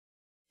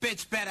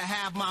Bitch better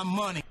have my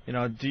money. You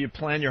know, do you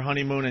plan your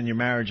honeymoon and your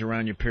marriage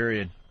around your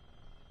period?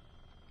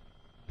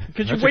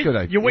 Because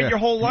you wait your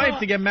whole life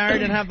to get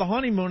married and have the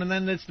honeymoon, and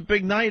then it's the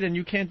big night, and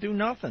you can't do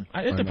nothing.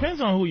 It depends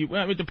on who you.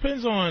 It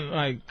depends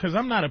on because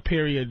I'm not a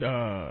period,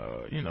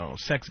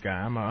 sex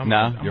guy.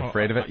 You're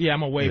afraid of it. Yeah,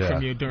 I'm away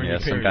from you during the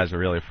period. Yeah, some guys are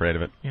really afraid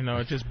of it. You know,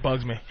 it just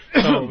bugs me.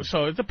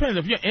 So it depends.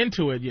 If you're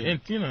into it, you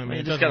know. I mean,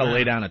 you just got to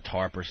lay down a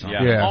tarp or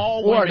something. Yeah.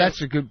 Or that's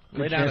a good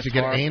chance to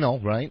get anal,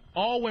 right?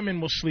 All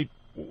women will sleep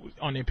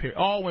on their period.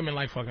 All women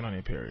like fucking on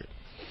their period.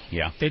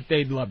 Yeah.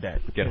 They'd love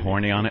that. Get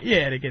horny on it?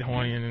 Yeah, they get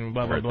horny and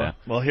blah, blah, blah.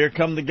 Well, here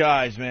come the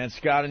guys, man.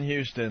 Scott in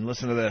Houston.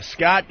 Listen to this.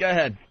 Scott, go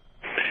ahead.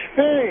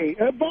 Hey,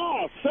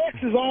 boss, sex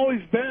is always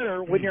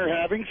better when you're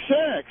having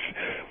sex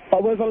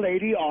with a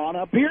lady on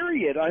a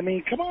period. I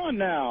mean, come on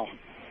now.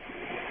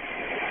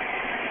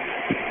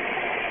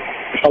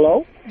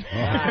 Hello?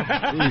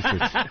 I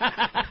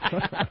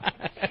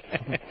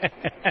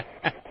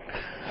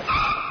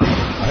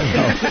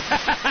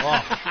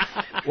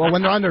know. Well,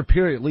 when they're on their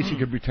period, at least you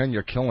can pretend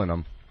you're killing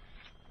them.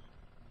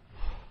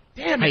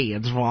 Damn it. Hey,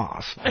 it's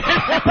Ross.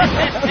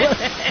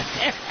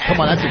 Come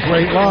on, that's a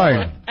great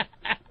line.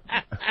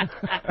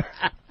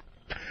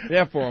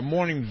 Yeah, for a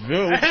morning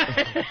zoo.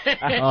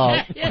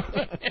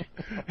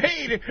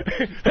 Hey there.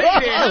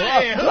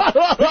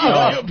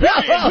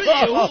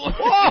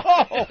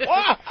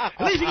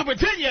 At least you can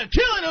pretend you're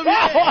killing him.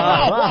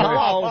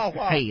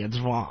 Hey, it's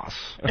Ross.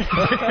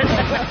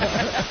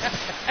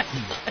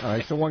 All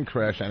right, so one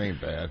crash, that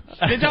ain't bad.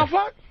 Did y'all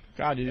fuck?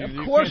 God, you of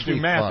course can't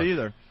do math fucked.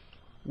 either.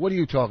 What are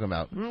you talking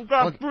about? You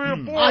got 3 or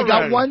 4 I got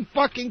already. one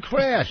fucking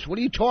crash. What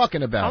are you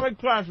talking about? How many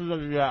crashes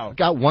have you had?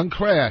 Got one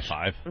crash.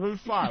 5. It was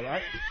 5,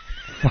 right?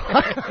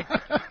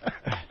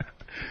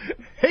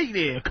 Hey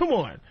there, come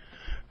on.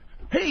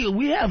 Hey,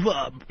 we have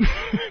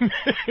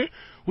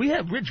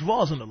Rich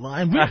Voss on the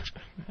line. Rich,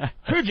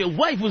 heard your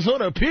wife was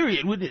on her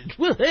period with it.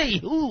 Well, hey,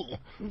 who?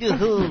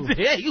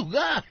 Hey, you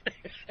got.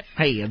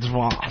 Hey, it's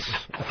Voss.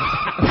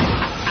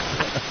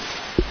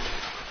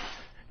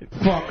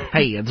 Fuck.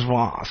 Hey, it's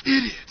Ross.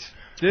 Idiot.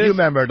 You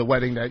remember the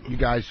wedding that you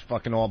guys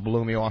fucking all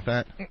blew me off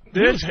at?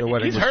 He's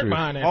was hurt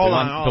behind that. Hold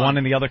on. The one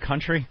in the other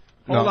country?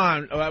 Hold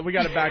on. We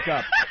got to back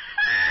up.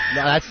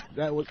 No,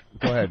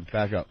 go ahead,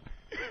 back up.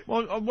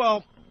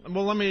 Well,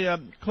 let me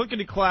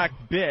clickety-clack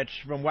bitch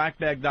from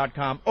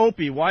whackbag.com.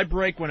 Opie, why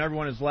break when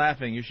everyone is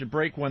laughing? You should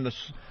break when the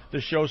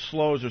show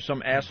slows or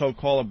some asshole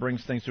caller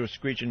brings things to a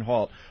screeching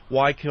halt.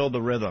 Why kill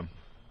the rhythm?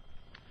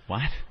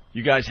 What?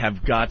 You guys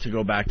have got to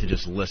go back to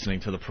just listening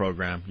to the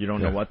program. You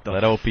don't know what the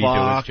Let Opie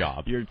do his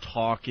job. You're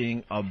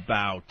talking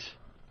about.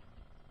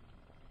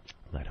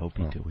 Let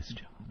Opie do his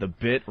job. The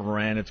bit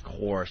ran its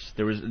course.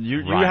 There was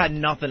you had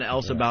nothing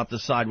else about the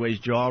sideways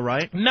jaw,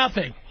 right?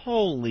 Nothing.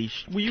 Holy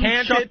will you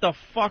Canted, shut the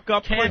fuck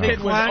up?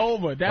 Canted was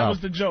over. That was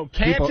the joke.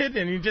 Canted,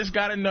 and you just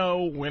got to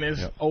know when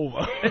it's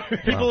over.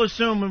 People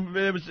assume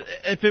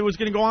if it was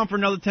going to go on for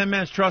another 10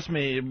 minutes, trust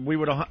me, we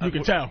would have. You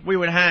can tell. We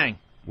would hang.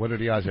 What are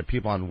the odds that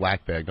people on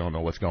Whackbag don't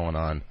know what's going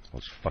on?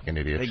 Those fucking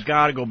idiots. They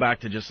got to go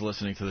back to just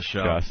listening to the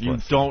show. You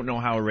don't know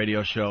how a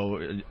radio show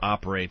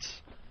operates.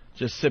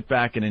 Just sit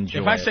back and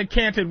enjoy If I say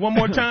canted one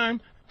more time,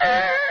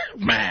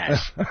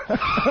 mash.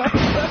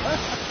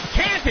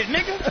 Canted,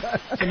 nigga.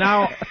 So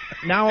now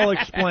I'll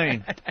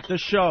explain. The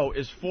show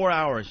is 4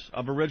 hours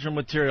of original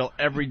material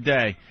every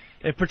day.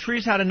 If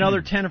Patrice had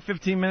another 10 or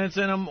 15 minutes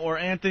in him, or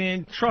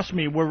Anthony, trust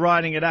me, we're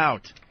riding it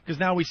out. Because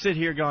now we sit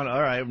here going,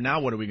 all right, now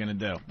what are we going to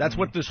do? That's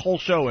what this whole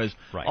show is.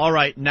 Right. All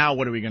right, now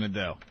what are we going to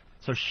do?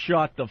 So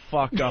shut the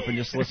fuck up and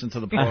just listen to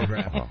the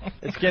program.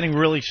 It's getting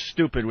really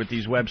stupid with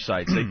these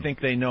websites. They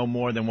think they know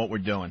more than what we're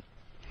doing.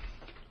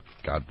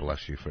 God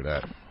bless you for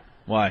that.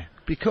 Why?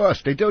 Because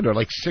they do. They're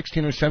like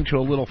 16 or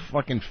 17-year-old little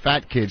fucking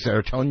fat kids that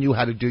are telling you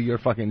how to do your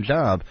fucking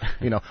job.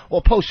 You know,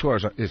 well, Post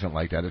Whores isn't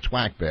like that. It's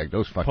Whackbag.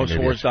 Those fucking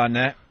idiots.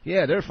 Postwhores.net?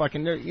 Yeah,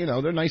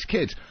 they're nice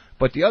kids.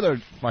 But the other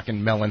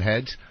fucking melon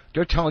heads,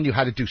 they're telling you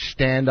how to do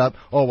stand-up.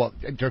 Oh, well,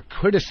 they're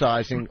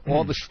criticizing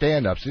all the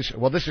stand-ups.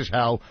 This is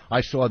how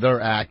I saw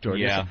their act. Or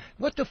this.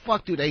 What the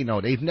fuck do they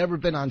know? They've never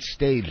been on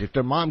stage. If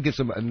their mom gives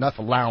them enough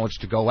allowance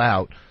to go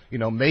out,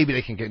 maybe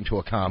they can get into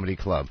a comedy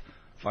club.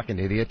 Fucking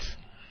idiots.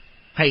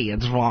 Hey,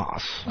 it's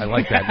Ross. I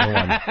like that new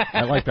one.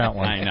 I like that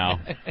one. I know.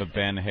 The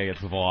band Hey,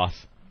 it's Voss.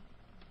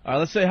 All right,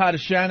 let's say hi to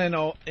Shannon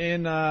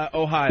in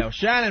Ohio.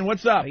 Shannon,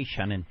 what's up? Hey,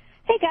 Shannon.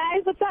 Hey,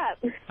 guys, what's up?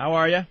 How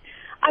are you?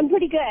 I'm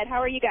pretty good.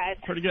 How are you guys?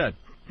 Pretty good.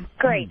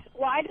 Great.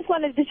 Well, I just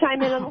wanted to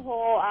chime in on the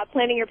whole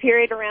planning your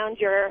period around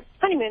your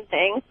honeymoon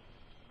thing.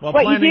 Well,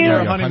 what planning you do,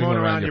 your honeymoon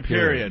around your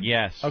period.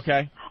 Yes.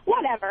 Okay.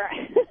 Whatever.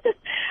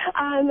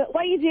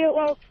 What you do,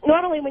 well,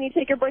 normally when you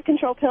take your birth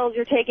control pills,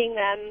 you're taking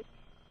them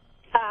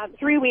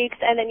 3 weeks,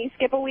 and then you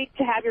skip a week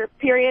to have your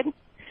period.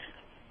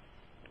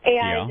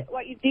 And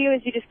what you do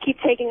is you just keep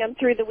taking them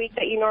through the week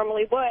that you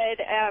normally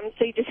would,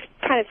 so you just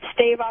kind of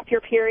stave off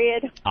your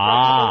period. That's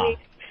how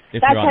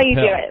you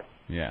do it.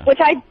 Yeah. Which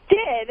I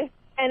did,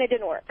 and it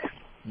didn't work.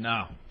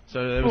 No.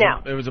 So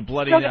it was a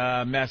bloody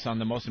mess on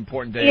the most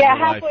important day of Yeah,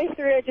 your life. halfway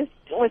through it just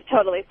was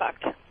totally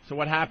fucked. So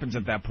what happens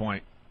at that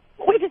point?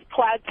 We just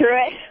plowed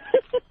through it.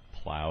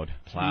 Plowed.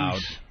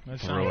 That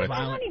sounds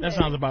violent. That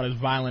sounds about as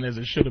violent as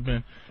it should have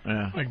been.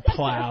 Yeah. Like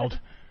plowed.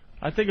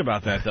 I think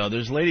about that, though.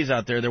 There's ladies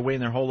out there, they're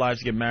waiting their whole lives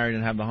to get married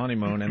and have the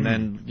honeymoon, and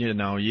then, you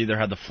know, you either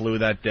had the flu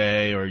that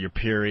day or your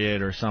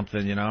period or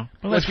something, you know?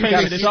 Well, let's face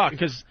face it, it, suck,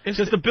 because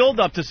the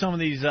build-up to some of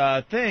these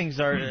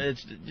things are,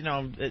 it's, you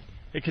know,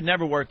 it could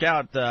never work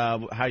out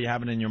how you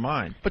have it in your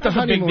mind. But the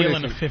honeymoon big deal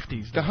in the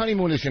 50s. The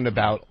honeymoon isn't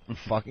about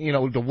fucking. You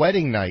know, the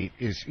wedding night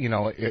is, you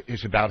know,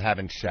 is about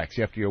having sex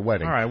after your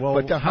wedding. All right, well,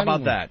 but how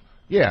about that?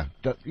 Yeah,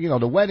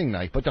 the wedding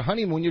night. But the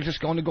honeymoon, you're just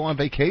going to go on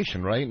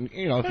vacation, right? And,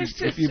 you know,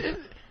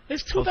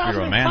 It's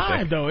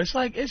 2005 though. It's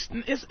like if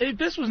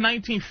this was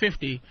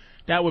 1950,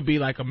 that would be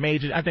like a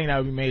major. I think that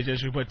would be a major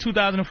issue. But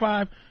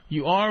 2005,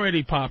 you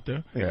already popped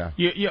her. Yeah.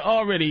 You're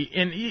already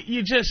and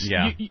you just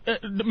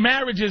the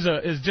marriage is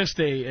just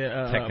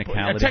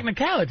a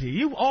technicality.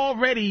 You've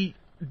already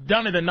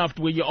done it enough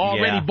where you're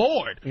already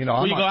bored. You know,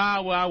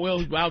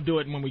 I'll do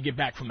it when we get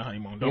back from the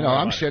honeymoon. Don't worry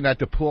I'm about sitting at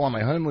the pool on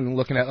my honeymoon and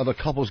looking at other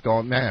couples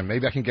going, man,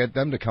 maybe I can get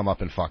them to come up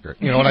and fuck her.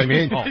 You know what I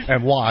mean?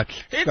 And watch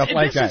stuff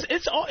like that.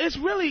 It's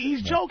really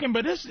he's joking,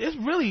 but it's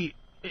really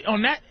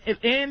on that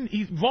end.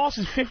 Voss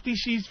is 50.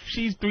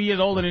 She's 3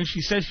 years older than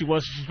she says she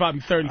was. She's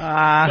probably 35.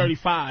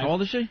 How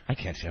old is she? I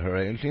can't say her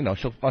age. You know,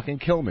 she'll fucking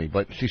kill me.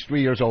 But she's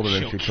 3 years older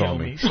than she told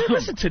me.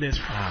 Listen to this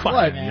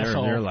fucking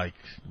asshole. You're like,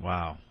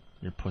 wow.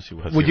 Your pussy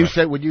was. Would you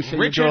say your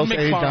Richard girl's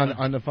age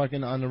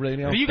McFarlane. on the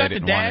radio? Do you got the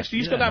dash? Do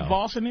you still got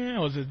Voss in there,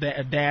 or is it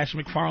a Dash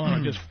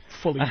McFarlane, or just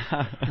fully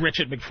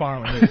Richard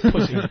McFarlane?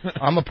 Pussy.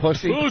 I'm a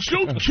pussy. Oh,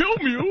 she'll kill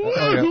me.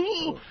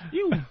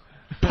 You.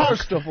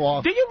 First of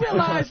all, do you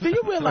realize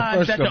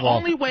that the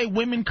only way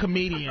women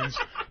comedians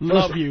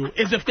love you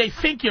is if they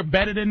think you're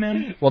better than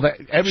them? Well,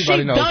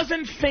 everybody knows. She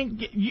doesn't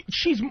think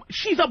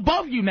she's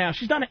above you now.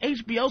 She's done an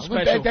HBO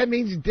special. That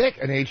means dick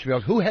an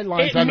HBO. Who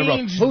headlines on the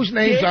road? Whose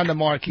name's on the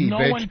marquee, no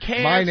bitch? One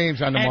cares. My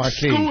name's on the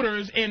marquee.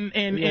 Scooters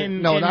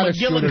in no, not at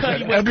Scooters.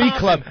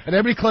 At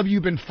every club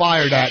you've been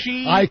fired at,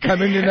 I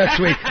come in next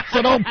week.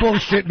 So don't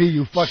bullshit me,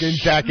 you fucking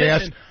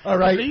jackass. Listen, all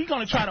right? You're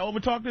going to try to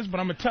overtalk this, but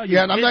I'm going to tell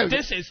you,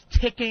 this is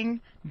ticking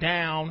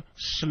down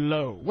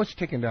slow. What's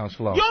ticking down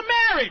slow? Your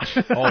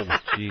marriage! Oh,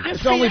 jeez.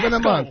 It's only been a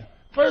month.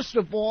 First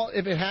of all,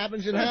 if it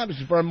happens, it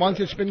happens. For a month,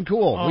 it's been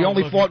cool. We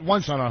only fought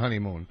once on our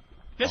honeymoon.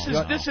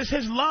 This is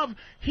his love.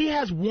 He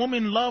has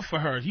woman love for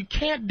her. You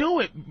can't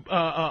do it,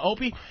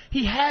 Opie.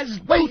 He has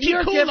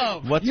coochie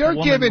love. You're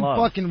giving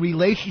fucking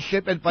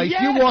relationship advice.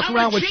 Yeah, you walk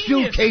around with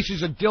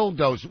suitcases of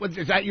dildos.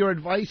 Is that your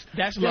advice?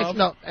 That's love.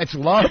 No, it's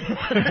love.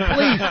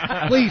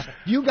 please,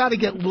 you got to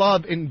get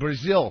love in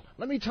Brazil.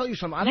 Let me tell you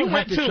something. I don't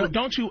have to.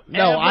 Don't you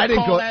I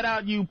didn't call go. that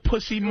out, you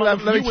pussy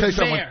motherfucker. Let me tell you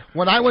something.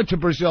 When I went to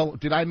Brazil,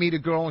 did I meet a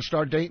girl and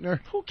start dating her?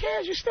 Who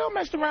cares? You still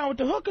messed around with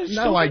the hookers.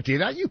 No, I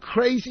did. Are you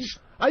crazy?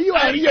 Are you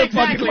out of your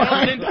fucking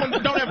mind?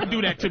 Don't ever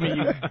do that to me,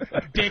 you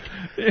dick.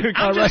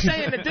 I'm just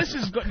saying that this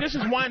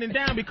is winding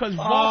down because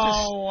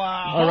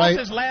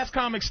Voss's last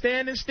comic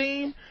standing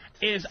steam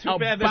is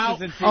about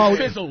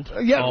fizzled.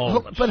 Yeah,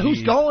 but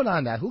who's going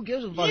on that? Who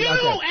gives a fuck about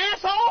that? You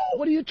asshole!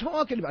 What are you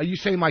talking about? Are you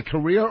saying my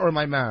career or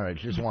my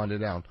marriage is winding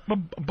down?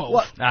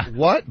 Both.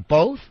 What?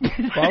 Both? Both?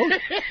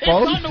 It's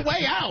on the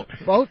way out.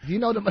 Both? You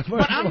know the.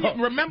 But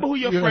remember who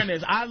your friend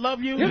is. I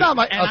love you. You're not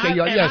my.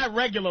 I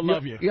regular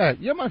love you. Yeah,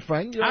 you're my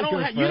friend. You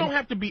don't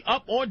have to be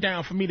up or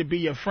down for me to be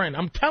your friend.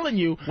 I'm telling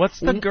you. What's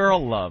the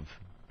girl love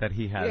that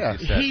he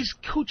has? Yeah. He's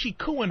coochie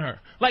cooing her.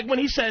 Like when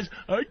he says,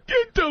 "I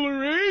can't tell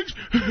her age."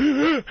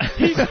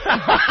 It's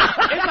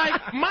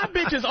like my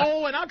bitch is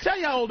old, and I'll tell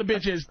you how old the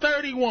bitch is.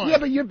 31. Yeah,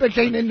 but your bitch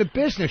ain't in the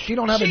business. She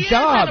don't have a job. She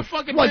ain't in the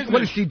fucking business. What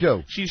does she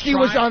do? She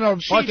was on a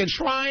fucking. She's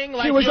trying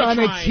like she was you're on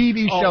trying. a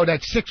TV show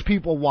that 6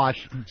 people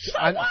watch. So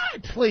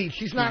what? Please,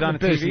 she's not in the on a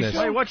TV business.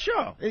 show? Wait, what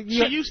show?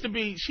 She used to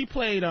be. She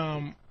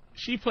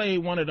played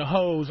one of the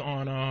hoes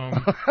on.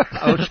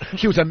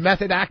 She was a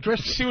method actress.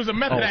 She was a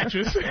method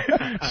actress.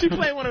 She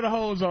played one of the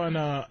hoes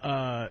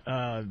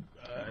on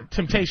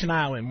Temptation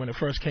Island when it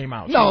first came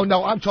out.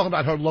 No, I'm talking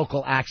about her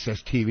local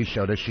access TV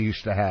show that she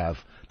used to have.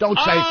 Don't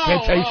say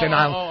Temptation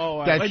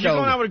Island. That you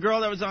going out with a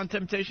girl that was on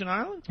Temptation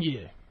Island?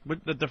 Yeah.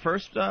 With the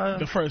first?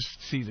 The first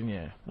season,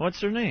 yeah.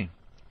 What's her name?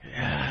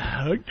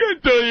 I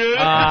can't tell you.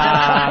 Can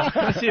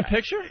I see a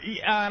picture?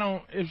 Yeah, I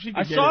don't. If she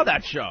I saw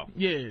that show.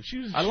 Yeah, she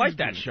was. I like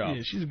that show.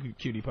 Yeah, she's a good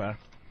cutie pie.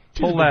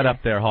 Pull that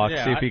up there, Hawk.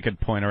 Yeah, see if you could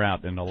point her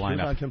out in the She's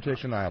lineup. on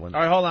Temptation Island.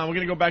 All right, hold on. We're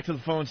going to go back to the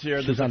phones here.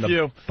 She's There's on a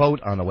few. the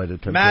boat on the way to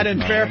Temptation Matt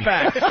in Island.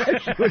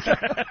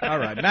 Fairfax. All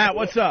right, Matt,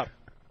 what's up?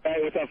 Hey,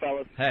 what's up,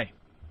 fellas? Hey,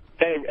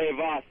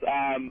 Voss.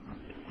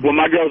 When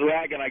my girl's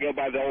ragging, I go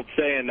by the old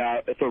saying,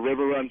 if a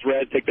river runs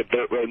red, take the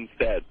dirt road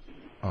instead.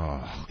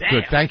 Oh,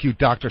 good. Thank you,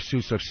 Dr.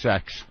 Seuss of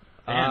sex.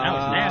 Man, that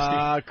was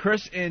nasty.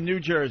 Chris in New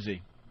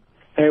Jersey.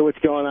 Hey, what's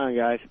going on,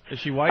 guys? Is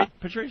she white,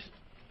 Patrice?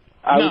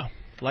 No.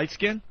 Light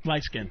skin?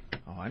 Light skin.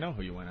 Oh, I know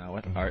who you went out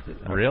with.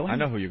 Really? I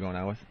know who you're going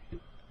out with.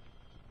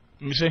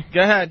 Let me see. Go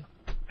ahead,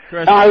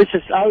 Chris. I was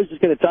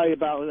just going to tell you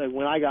about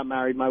when I got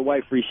married. My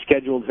wife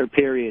rescheduled her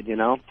period,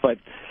 but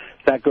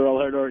that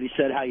girl had already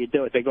said how you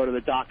do it. They go to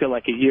the doctor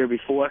like a year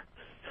before.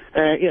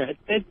 Yeah,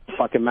 it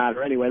fucking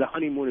matter anyway. The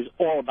honeymoon is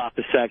all about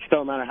the sex.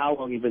 Don't matter how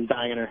long you've been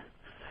dying her.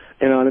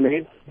 You know what I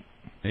mean?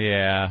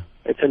 Yeah.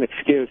 It's an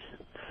excuse.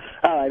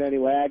 All right,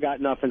 anyway, I got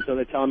nothing, so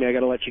they're telling me I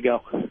got to let you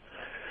go. Opie.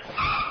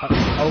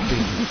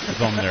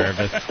 I'm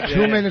nervous.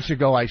 2 minutes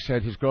ago I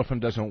said his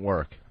girlfriend doesn't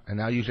work, and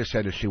now you just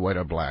said is she white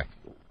or black?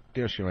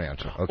 There's your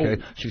answer, okay?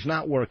 Oh. She's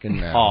not working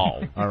now.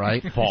 Oh. All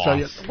right?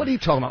 Boss. So what are you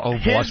talking about? Oh,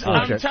 boss.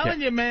 I'm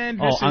telling you, man.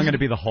 I'm going to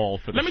be the hole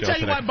for the show. Let me tell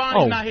you today. why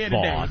Bonnie's not here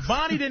boss. today.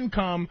 Bonnie didn't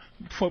come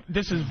for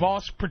this is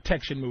Voss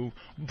protection move.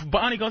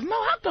 Bonnie goes, no,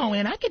 I'll go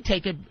in. I can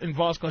take it. And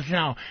Voss goes,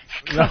 no.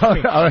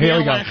 Oh, here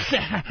we go.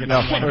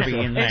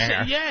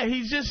 Yeah,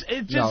 he's just,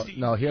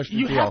 No, here's the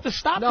deal. You have to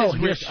stop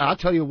this. I'll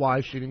tell you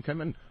why she didn't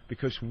come in.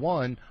 Because,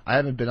 one, I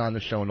haven't been on the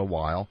show in a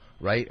while,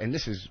 right? And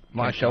this is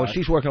my show, and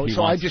she's working.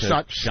 So I just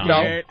thought,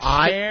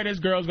 scared this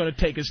girl's going to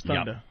take his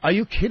thunder. Yep. Are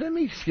you kidding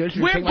me?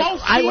 Seriously? We're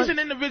both seasoned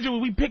individuals.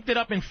 We picked it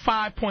up in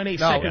 5.8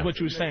 seconds, what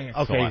you were saying.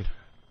 Okay.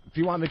 Do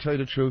you want me to tell you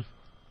the truth?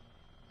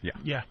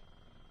 Yeah.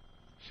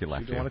 She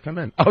left. She didn't want to come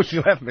in. Oh, she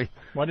left me.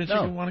 Why didn't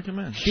she want to come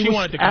in? She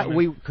wanted to come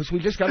in. Because we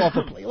just got off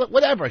the plane.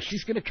 Whatever.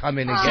 She's going to come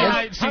in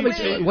again.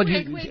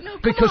 Wait,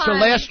 because the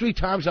last 3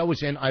 times I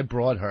was in, I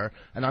brought her,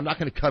 and I'm not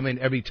going to come in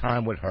every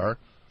time with her.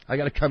 I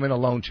got to come in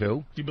alone,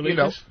 too. Do you believe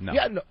this? No.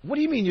 Yeah, no. What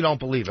do you mean you don't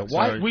believe it?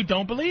 Why? We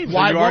don't believe it. So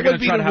you are going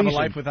to try to have a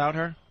life without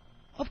her?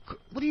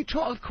 What are you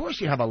talking? Of course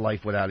you have a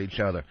life without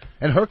each other.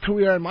 And her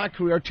career and my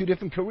career are 2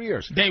 different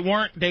careers. They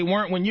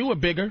weren't when you were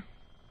bigger.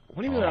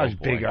 What do you mean I was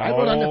bigger? I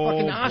went on the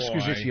fucking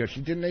Oscars this year. She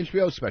did an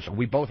HBO special.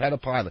 We both had a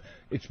pilot.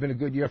 It's been a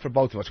good year for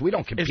both of us. We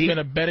don't compete. It's been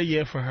a better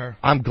year for her.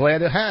 I'm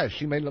glad it has.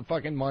 She made the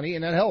fucking money,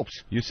 and that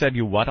helps. You said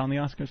you what on the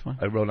Oscars one?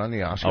 I wrote on the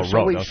Oscars.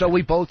 Oh, so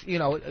we both, we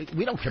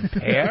don't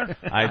compare.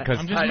 I'm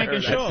just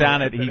making sure. It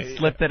sounded, he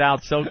slipped it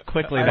out so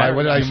quickly that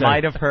you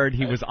might have heard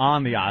he was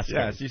on the Oscars.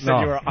 Yes, you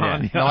said you were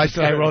on the Oscars. No, I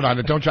said I wrote on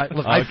it. Don't try.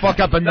 Look, I fuck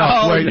up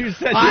enough. No, you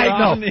said you were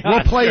on the Oscars.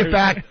 We'll play it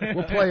back.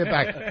 We'll play it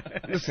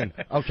back. Listen,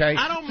 okay?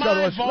 I don't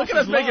mind. Look at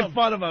us making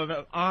fun of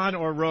him. On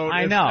or wrote.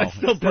 I know. It's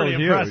still pretty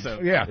huge.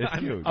 impressive. Yeah. It's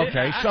huge.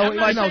 Okay.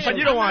 So I know, but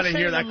you don't want to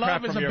hear that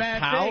crap from your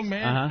pals,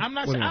 man. I'm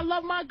not saying I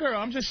love my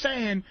girl. I'm just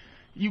saying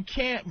you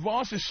can't.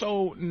 Voss is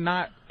so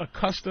not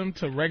accustomed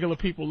to regular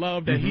people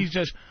love that he's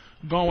just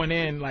going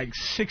in like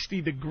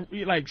 60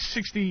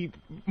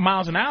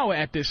 miles an hour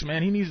at this,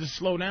 man. He needs to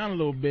slow down a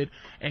little bit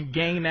and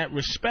gain that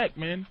respect,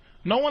 man.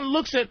 No one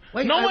looks at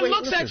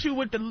at you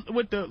with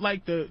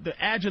the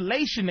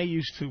adulation they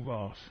used to,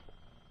 Voss.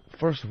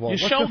 First of all, what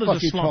the fuck are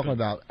you talking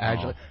about,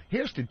 Angela?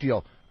 Here's the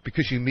deal.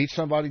 Because you meet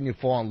somebody and you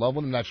fall in love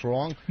with them, that's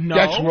wrong? No,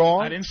 that's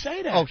wrong? I didn't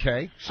say that.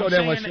 Okay. So I'm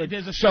saying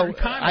there's a certain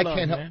kind of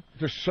love, man.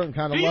 There's a certain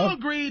kind of love? love? Do you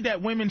agree that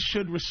women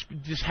should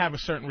just have a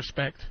certain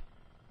respect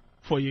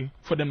for you,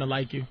 for them to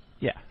like you?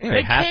 Yeah.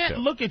 They can't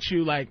look at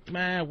you like,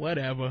 man,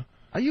 whatever.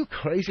 Are you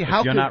crazy?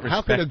 How could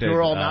a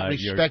girl not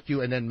respect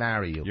you and then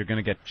marry you? You're going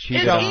to get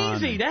cheated on.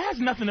 It's easy. That has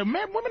nothing to...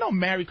 Women don't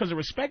marry because of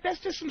respect. That's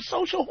just some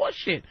social horse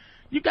shit.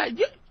 They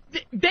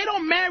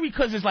don't marry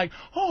because it's like,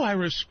 oh, I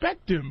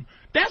respect him.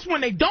 That's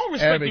when they don't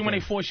respect you, when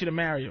they force you to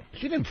marry him.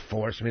 She didn't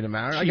force me to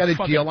marry her. I got a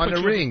deal on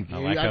the ring. I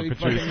like how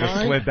Patrice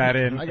just slid that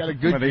in. I got a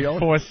good deal. They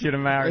forced you to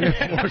marry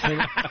him.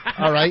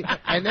 All right.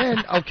 And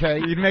then, okay.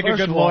 You'd make a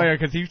good lawyer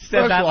because he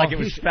said that like it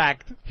was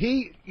fact.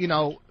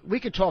 We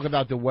could talk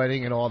about the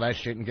wedding and all that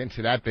shit and get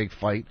into that big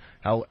fight,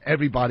 how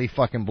everybody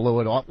fucking blew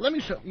it off. Let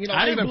me show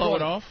I didn't blow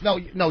it off.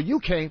 No,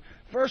 you came.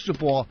 First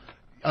of all,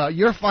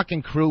 your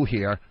fucking crew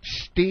here,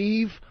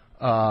 Steve...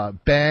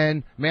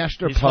 Ben,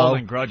 Master He's Poe.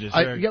 holding grudges.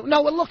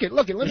 No, look it.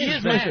 Let me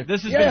explain.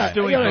 This has been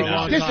stewing for a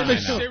long time.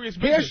 Serious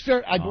business.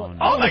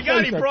 Oh my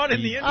God, he brought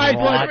in the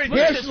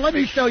internet. Let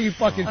me show you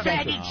fucking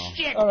something.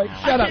 All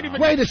right, shut up.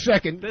 Wait a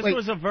second. This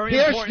was a very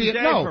important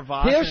day for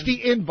Voss. Here's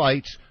the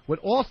invites with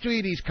all 3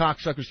 of these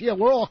cocksuckers. Yeah,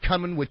 we're all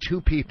coming with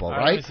 2 people,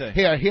 right?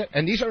 Here,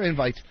 and these are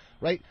invites,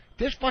 right?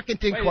 This fucking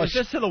thing costs...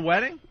 Is this to the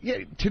wedding? Yeah,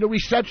 to the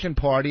reception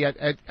party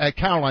at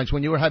Caroline's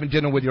when you were having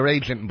dinner with your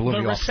agent and blew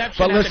me off.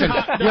 But listen,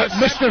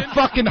 Mr.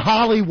 fucking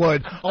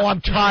Hollywood,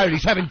 I'm tired.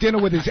 He's having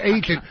dinner with his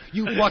agent,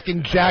 you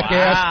fucking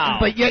jackass. Wow.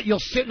 But yet you'll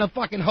sit in a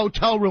fucking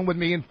hotel room with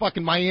me in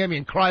fucking Miami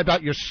and cry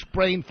about your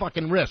sprained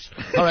fucking wrist.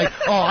 All right?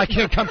 Oh, I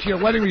can't come to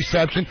your wedding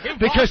reception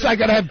because I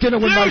got to have dinner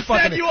with my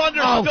fucking... You said you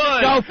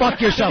understood. Oh, go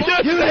fuck yourself.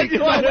 You said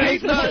you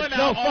understood.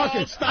 No, fuck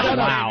it.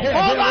 Wow.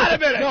 Hold on a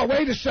minute. No,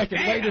 wait a second.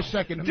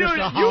 Dude,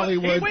 Mr. Hollywood.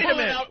 Wait a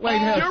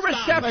minute. Your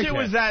reception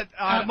was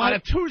on a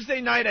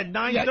Tuesday night at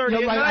 9:30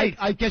 at night.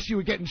 I guess you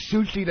were getting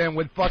sushi then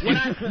with fucking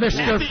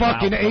Mr.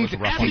 fucking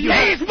agent.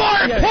 He's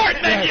more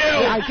important than you.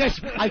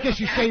 I guess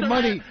you save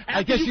money.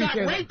 I guess you got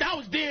raped. I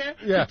was there.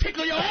 to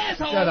tickle your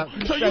asshole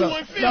so you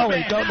wouldn't feel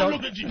bad. Now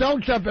look at you.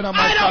 Don't jump in on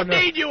my I don't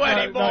need you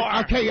anymore.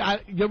 Okay,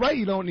 you're right.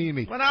 You don't need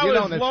me. When I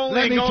was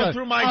lonely and going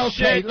through my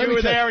shit, you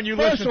were there and you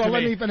listened to me.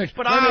 Let me finish.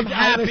 But I'm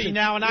happy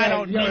now, and I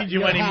don't need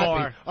you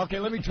anymore. Okay,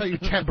 let me tell you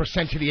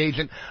 10% to the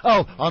agent.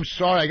 Oh, I'm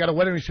sorry, I got a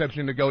wedding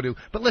reception to go to.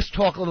 But let's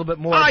talk a little bit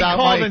more about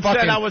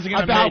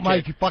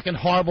my fucking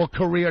horrible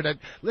career.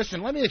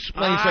 Listen, let me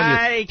explain something.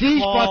 I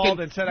called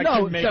and said I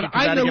couldn't make it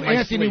because I knew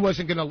Anthony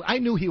wasn't going to. I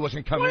knew he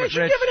wasn't coming. Why aren't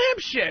you giving him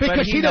shit?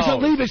 Because he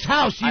doesn't leave his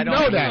house. You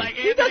know that.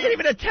 He doesn't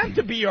even attempt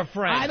to be your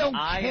friend. I don't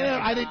care.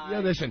 I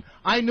didn't listen.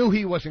 I knew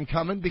he wasn't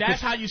coming because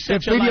that's how you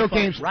set your video life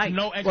games. Right.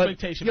 No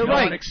expectation. You're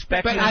right.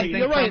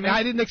 You're right.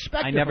 I didn't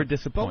expect. I never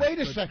disappoint. But wait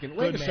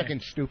a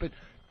second, stupid.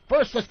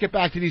 First, let's get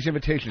back to these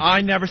invitations.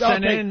 I never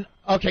sent in.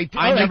 Okay.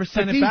 I never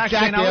sent it back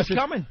saying I was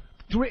coming.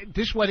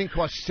 This wedding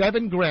cost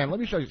 $7,000. Let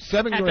me show you,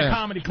 $7,000 at the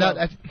comedy club.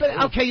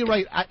 Okay, you're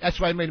right. That's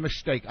why I made a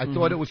mistake. I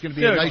thought it was going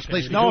to be a nice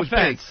place. No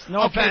offense,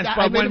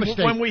 but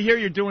when we hear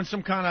you're doing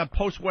some kind of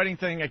post-wedding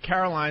thing at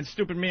Caroline's,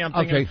 stupid me, I'm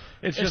thinking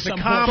it's just a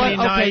comedy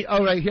night.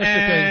 All right,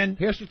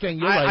 here's the thing.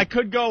 You're right. I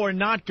could go or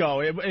not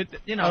go. It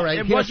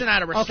wasn't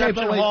at a reception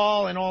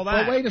hall and all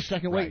that. But wait a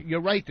second. Wait,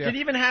 you're right there. Did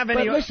you even have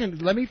any? But listen,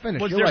 let me finish.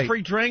 Was there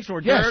free drinks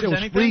or yes, anything? Yes,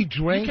 it was free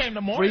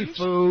drinks, free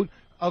food.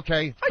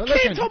 Okay. I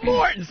came to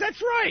Morton's, that's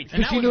right.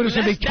 Because you knew there was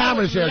going to be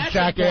cameras there,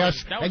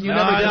 jackass, and you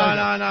never did.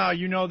 No,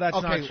 you know that's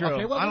not true.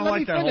 Okay, well, I don't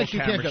like that whole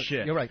camera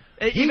shit. You're right.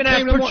 Even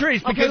at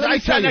Patrice, because I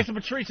sat next to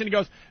Patrice and he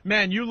goes,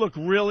 man, you look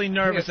really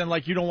nervous and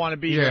like you don't want to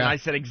be here. And I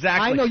said,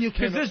 exactly. I know you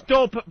can't. Because this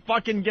dope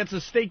fucking gets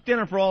a steak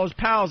dinner for all his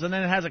pals and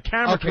then it has a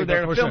camera crew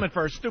there to film it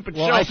for a stupid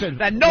show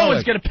that no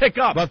one's going to pick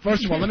up. But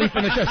first of all, let me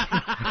finish this.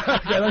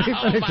 Let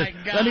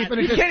me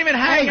finish this. You can't even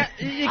hang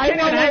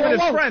with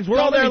his friends. We're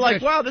all there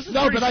like, wow, this is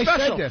pretty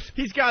special.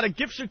 He's got a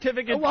gift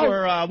certificate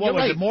for what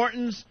was it,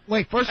 Morton's?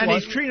 Wait, first of all,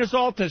 and he's treating us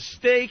all to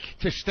steak.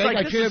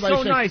 Like, this is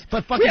so nice.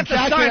 But we have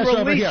to sign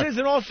releases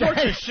and all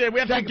sorts of shit. We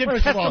have to give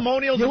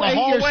testimonials in the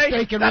hallway.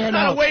 That's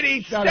not a way to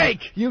eat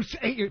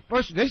steak.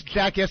 First, this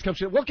jackass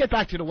comes in. We'll get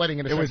back to the wedding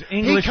in a second. It was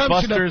English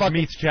Busters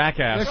meets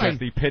Jackass as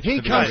the pitch he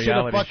for the comes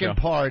reality to the fucking show.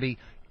 party,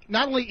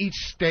 not only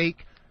eats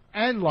steak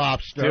and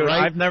lobster, dude,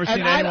 right? I've never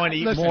seen anyone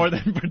eat more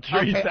than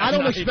Patrice. Okay, I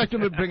don't expect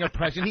him to bring a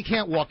present. He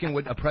can't walk in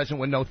with a present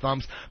with no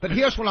thumbs. But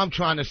here's what I'm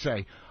trying to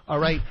say. All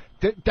right,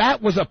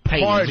 that was a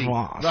party,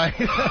 right?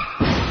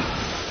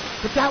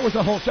 But that was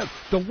a whole set.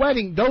 The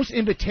wedding, those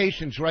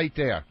invitations right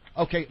there.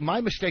 Okay,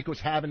 my mistake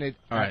was having it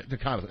at the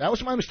comedy. That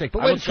was my mistake.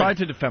 But I will try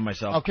to defend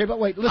myself. Okay, but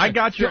wait, listen. I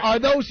got your. Are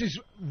those as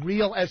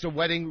real as a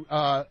wedding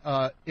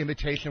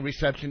invitation,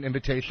 reception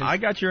invitation? I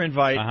got your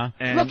invite.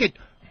 And look at.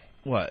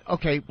 What?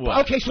 Okay.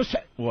 What? Okay. So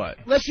what?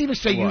 Let's even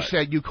say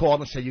you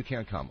called and said you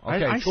can't come.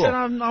 Okay. I cool. said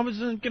I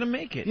wasn't going to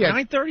make it. Yeah.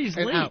 9:30 is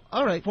late.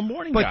 All right. For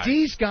morning. But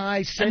these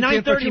guys. And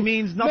 9:30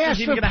 means nothing's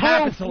even going to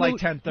happen until like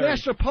 10:30.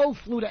 Master Poe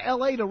flew to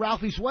L.A. to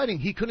Ralphie's wedding.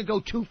 He couldn't go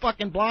 2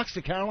 fucking blocks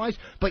to Caroline's,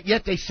 but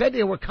yet they said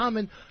they were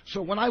coming.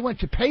 So when I went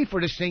to pay for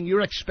this thing,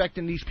 you're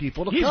expecting these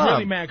people to come. He's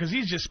really mad because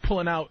he's just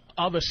pulling out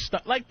other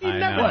stuff. Like you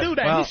never do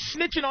that. Well, he's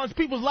snitching on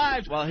people's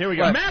lives. Well, here we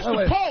go.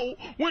 Master Poe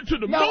went to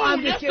the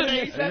moon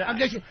yesterday.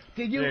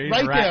 Did you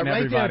right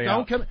there?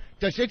 Don't come.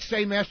 Does it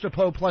say Master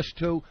Poe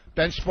 +2,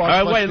 Ben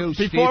Sparks +2,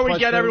 Steve before we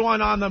get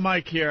everyone on the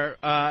mic here,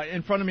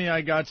 in front of me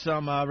I got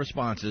some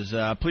responses.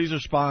 Please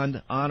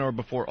respond on or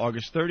before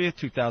August 30th,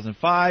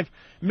 2005.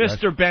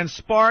 Mr. Ben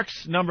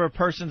Sparks, number of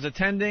persons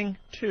attending,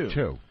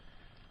 2.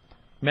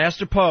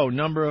 Master Poe,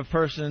 number of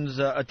persons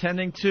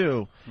attending,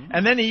 2.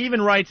 And then he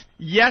even writes,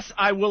 yes,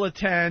 I will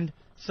attend,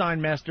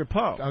 signed Master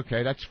Poe.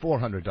 Okay, that's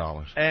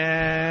 $400.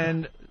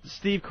 And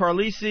Steve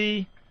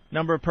Carlisi,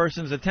 number of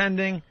persons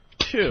attending,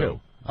 2.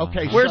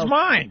 Okay, where's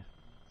mine?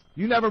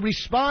 You never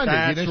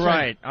responded. That's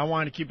right. I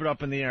wanted to keep it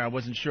up in the air. I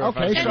wasn't sure.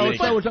 Okay, if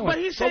I was but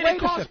he said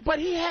it cost. But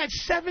he had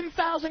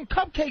 7,000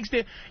 cupcakes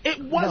there.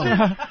 It wasn't.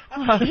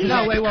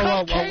 No, wait,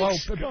 whoa,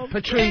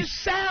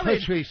 Patrice.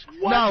 Patrice.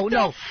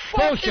 No,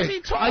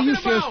 bullshit. Are you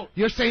serious?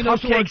 You're saying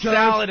those cupcake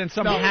salad and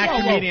some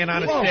hack comedian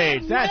on a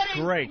stage. That's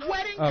great.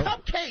 Wedding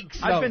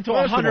cupcakes. I've been to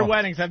 100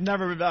 weddings. I've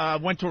never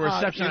went to a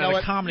reception at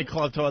a comedy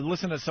club to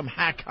listen to some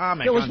hack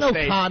comic on stage. There was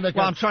no comic.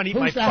 While I'm trying to eat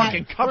my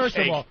fucking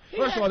cupcake.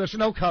 First of all, there's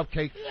no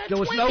cupcake. There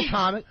was no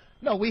comic.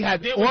 No, we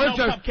had there was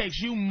no cupcakes.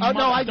 There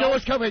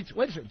was cupcakes.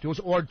 Wait a second. There was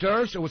hors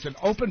d'oeuvres. There was an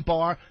open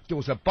bar. There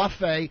was a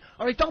buffet.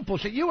 All right, don't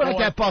bullshit. You were at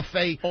that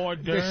buffet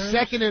the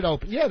second it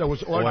opened. Yeah, there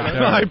was hors d'oeuvres.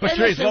 All right,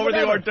 Patrice, what were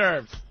the hors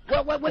d'oeuvres?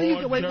 What do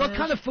you? Wait, what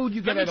kind of food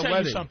you get at a wedding? Let me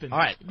tell you something. All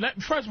right.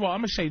 First of all,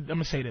 I'm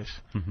gonna say this.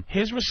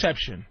 His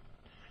reception.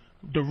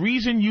 The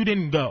reason you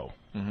didn't go,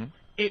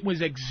 it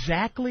was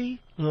exactly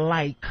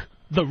like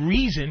the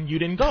reason you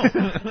didn't go.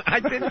 I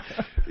didn't.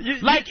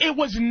 It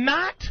was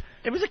not.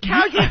 It was a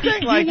casual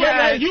thing.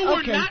 You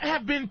would not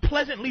have been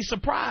pleasantly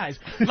surprised.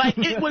 Like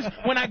it was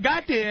when I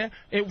got there.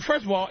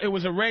 First of all, it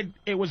was a red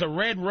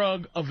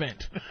rug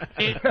event.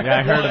 I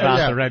heard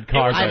about the red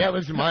carpet. That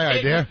was my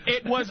idea.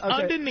 It was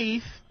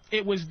underneath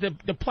it was the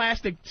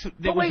plastic.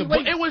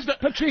 It was the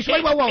Patrice. Wait.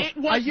 It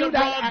was the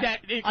rug that,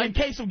 in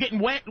case of getting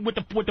wet with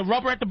the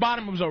rubber at the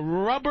bottom, it was a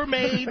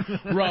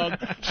Rubbermaid rug.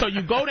 So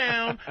you go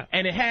down,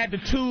 and it had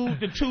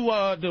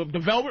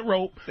the velvet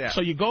rope. Yeah.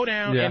 So you go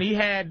down, and he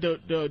had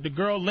the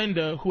girl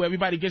Linda, who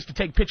everybody gets to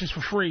take pictures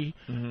for free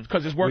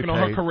because it's working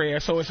on her career.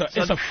 So it's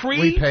a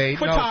free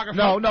photographer.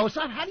 No, it's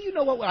not. How do you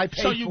know what I paid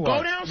for? So you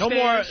go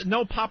downstairs.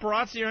 No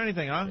paparazzi or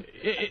anything, huh?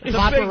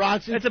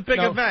 Paparazzi. It's a big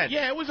event.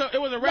 Yeah, it was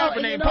a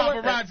rapper named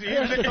Paparazzi.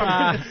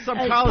 Some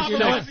college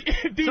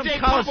chick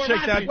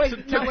that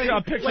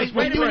took pictures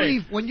for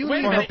free. When you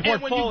leave,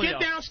 and when you get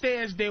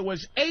downstairs, there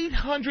was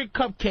 800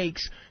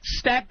 cupcakes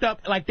stacked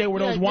up like they were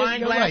those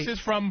wine glasses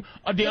from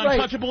the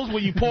Untouchables,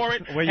 where you pour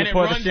it where you and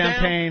pour it runs the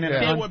champagne down. and it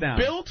they runs were down.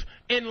 built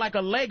in like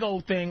a Lego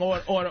thing or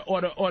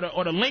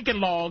the Lincoln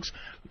Logs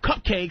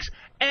cupcakes,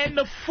 and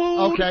the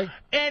food. Okay.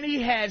 And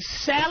he had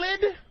salad.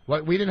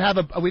 What, we didn't have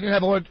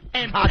cocktails.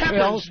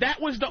 Peppers.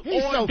 That was the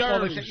hors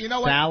d'oeuvres. You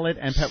know what? Salad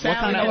and peppers. What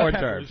kind of hors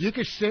d'oeuvres? You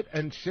could sit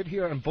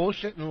here and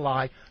bullshit and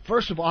lie.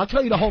 First of all, I'll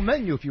tell you the whole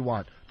menu if you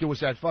want. There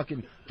was that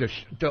fucking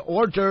the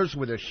hors d'oeuvres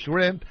with the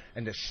shrimp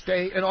and the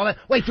steak and all that.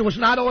 Wait, there was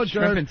not hors d'oeuvres.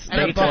 Shrimp and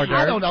steak hors d'oeuvres.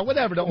 I don't know.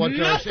 Whatever the hors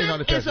d'oeuvres.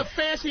 Nothing is a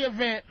fancy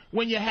event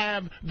when you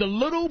have the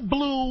little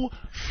blue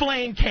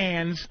flame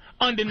cans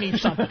underneath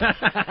something.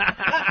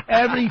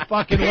 Every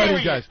fucking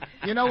wedding does.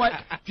 You know what?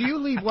 Do you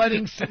leave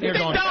weddings sitting there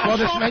going, well,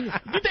 this menu?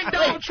 You think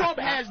Donald Trump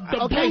has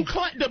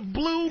the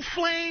blue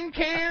flame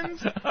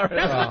cans?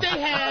 That's what they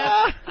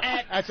have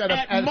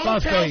at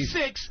Motel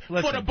 6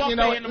 for the buffet in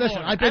the morning.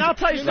 And I'll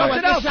tell you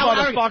something else,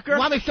 motherfucker.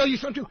 Want me to tell you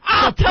something?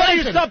 I'll tell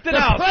you something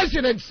else. The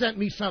president sent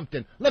me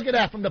something. Look at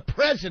that, from the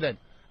president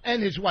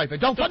and his wife.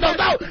 And don't. The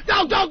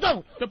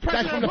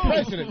That's from the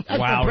president. That's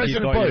wow, from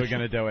President he thought Bush. you were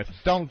going to do it.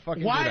 Don't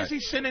fucking do that. Why is he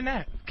sending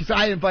that? Because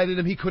I invited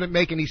him. He couldn't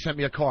make it, and he sent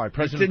me a card.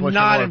 President Bush did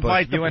not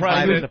invite the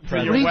president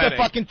to your Read wedding. the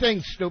fucking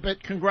thing,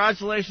 stupid.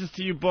 Congratulations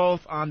to you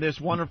both on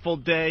this wonderful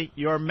day.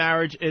 Your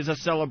marriage is a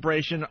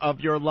celebration of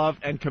your love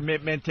and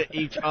commitment to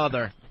each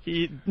other.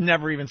 He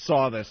never even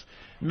saw this.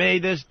 May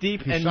this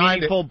deep and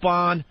meaningful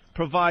bond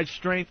provide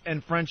strength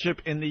and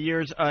friendship in the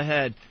years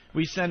ahead.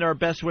 We send our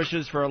best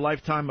wishes for a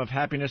lifetime of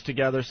happiness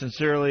together.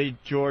 Sincerely,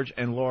 George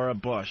and Laura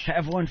Bush.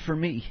 Have one for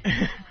me.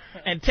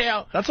 And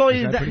tell... That's all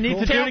you need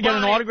to do to get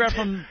an autograph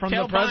from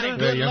the president?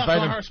 Good luck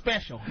on her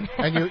special.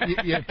 And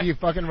you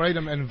fucking write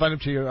him and invite him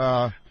to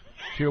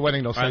your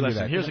wedding. They'll send you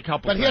that. Here's a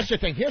couple. But here's the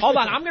thing. Hold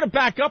on. I'm going to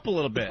back up a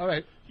little bit. All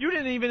right. You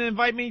didn't even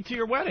invite me to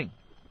your wedding.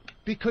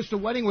 Because the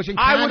wedding was in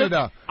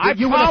Canada.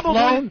 You would have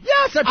flown?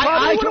 Yes, I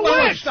probably would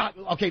have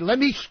went. Okay, let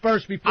me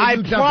first before you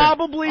jump in. I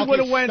probably would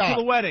have went to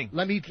the wedding.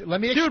 Let me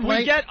explain. Dude,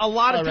 we get a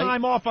lot of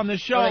time off on this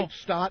show. All right,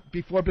 stop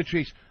before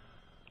Patrice.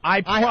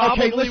 I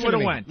probably would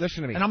have went.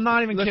 Listen to me. And I'm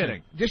not even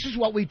kidding. This is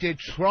what we did,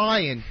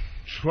 trying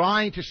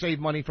to save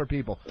money for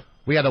people.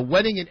 We had a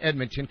wedding in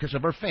Edmonton because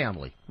of her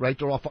family, right?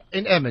 They're all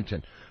in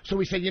Edmonton. So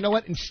we said, you know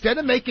what? Instead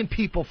of making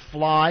people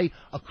fly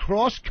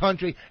across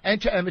country and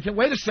to Edmonton,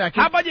 wait a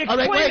second. How about you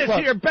explain this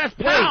to your best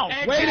pal?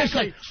 Wait a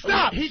second.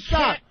 Stop.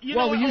 Stop.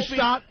 Well, will you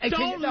stop?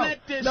 Don't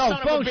let this son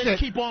of a bitch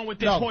keep on with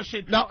this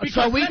horseshit. No,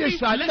 so we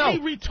decided. Let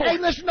me retort. Hey,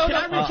 listen, no. Can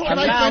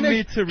I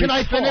finish? Can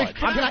I finish?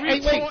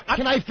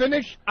 Can I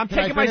finish? I'm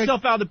taking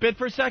myself out of the bit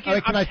for a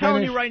second. I'm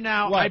telling you right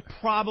now, I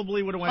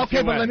probably would have went to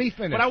the wedding. Okay, but let me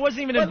finish. But I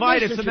wasn't even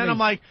invited, so then I'm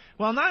like,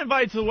 well, I'm not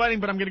invited to the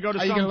wedding, but I'm going to go to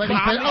some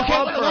comedy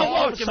club for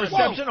a fucking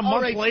reception a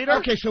month later.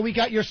 Okay, so we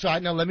got your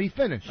side. Now let me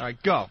finish. All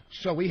right, go.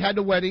 So we had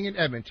the wedding in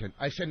Edmonton.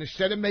 I said,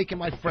 instead of making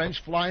my friends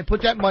fly and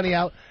put that money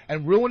out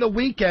and ruin a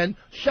weekend,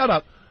 shut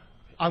up.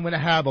 I'm going to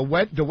have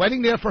the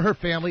wedding there for her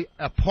family,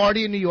 a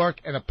party in New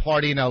York, and a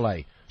party in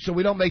L.A. So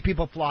we don't make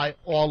people fly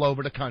all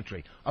over the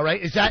country. All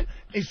right? Is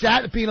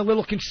that being a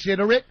little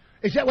considerate?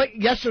 Is that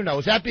yes or no?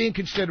 Is that being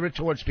considerate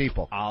towards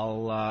people?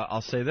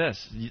 I'll say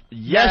this.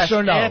 Yes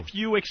or no? If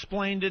you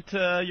explained it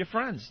to your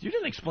friends. You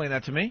didn't explain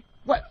that to me.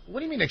 What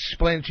do you mean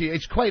explain it to you?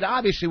 It's quite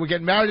obviously we're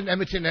getting married in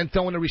Edmonton and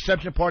throwing a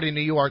reception party in New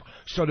York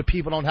so the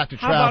people don't have to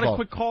travel. How about a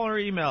quick call or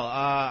email?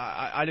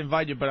 I'd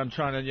invite you, but I'm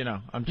trying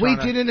to, We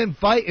didn't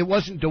invite. It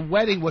wasn't. The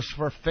wedding was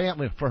for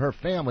her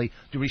family.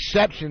 The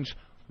receptions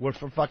were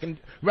for fucking...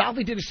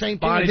 Ralphie did the same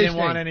thing. Bonnie didn't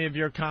want any of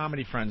your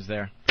comedy friends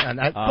there. And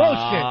that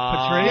bullshit.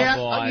 Patrice.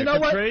 Yeah, you know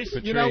Patrice.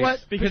 what? You know what?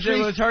 Because Patrice,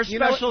 it was her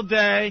special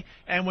day,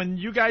 and when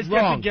you guys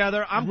get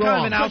together, I'm kind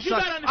of an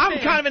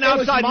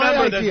outside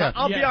member of this.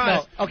 I'll be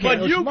honest. No, okay,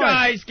 but you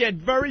guys get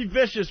very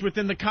vicious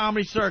within the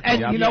comedy circle.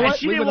 And you know what?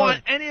 She didn't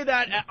want any of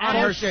that on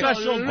her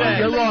special day.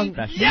 You're wrong.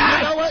 Yes!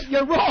 You know what?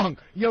 You're wrong.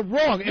 You're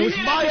wrong. It was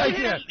my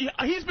idea.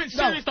 He's been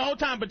serious the whole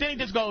time, but then he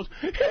just goes...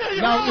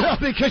 No,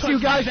 because you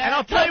guys... And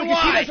I'll tell you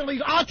why.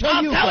 I'll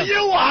tell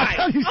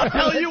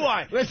you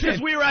why.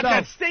 Because we were at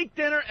that steak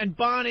dinner, and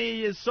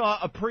Bonnie saw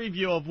a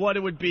preview of what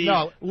it would be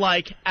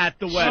like at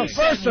the wedding.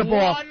 First of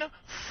all,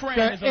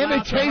 friend is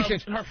allowed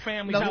to her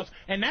family's house,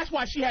 and that's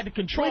why she had to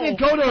control. We didn't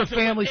go to her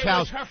family's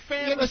house. Her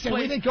family's listen,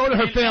 we didn't go to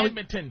her family.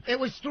 It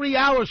was 3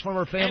 hours from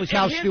her family's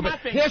house, stupid.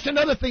 Here's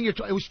another thing. It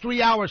was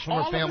 3 hours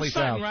from her family's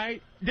house.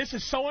 Right? This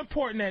is so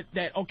important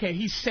that okay,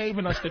 he's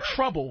saving us the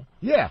trouble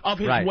of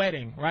his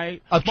wedding,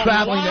 right? Of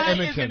traveling to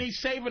Edmonton. Why isn't he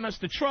saving us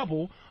the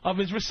trouble of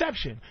his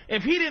reception?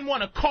 If he didn't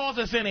want to cause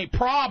us any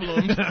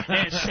problems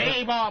and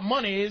save our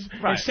monies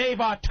and save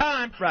our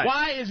time,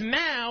 why is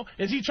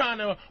he trying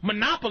to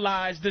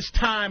monopolize this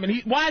time?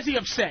 And why is he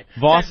upset?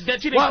 Voss,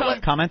 that you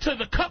didn't come to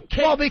the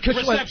cupcake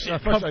reception?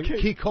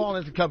 Keep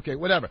calling it the cupcake,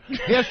 whatever.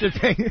 Here's the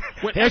thing.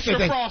 With extra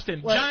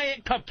frosting,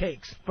 giant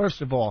cupcakes.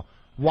 First of all,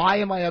 why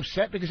am I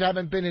upset? Because I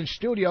haven't been in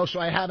studio, so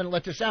I haven't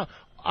let this out.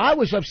 I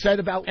was upset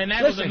about... And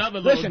that was another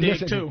little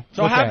dig, too.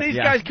 So have these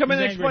guys come in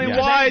and explain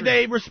why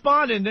they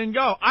responded and didn't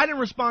go. I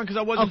didn't respond because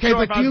I wasn't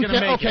sure if I was going to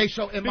make it. Okay,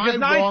 so am I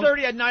wrong? Because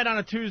 9:30 at night on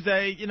a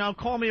Tuesday,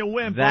 call me a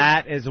wimp.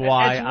 That is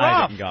why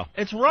I didn't go.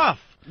 It's rough.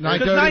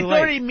 Because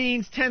 9:30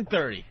 means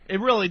 10:30. It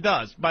really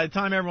does. By the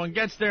time everyone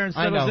gets there and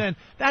settles in,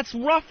 that's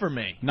rough for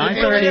me.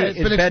 9:30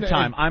 is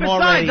bedtime. I'm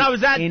already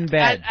in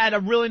bed. At a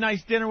really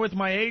nice dinner with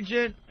my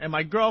agent and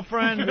my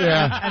girlfriend.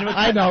 Yeah,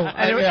 I know.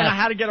 And I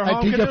had to get her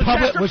home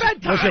because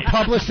was your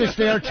publicist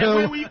there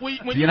too?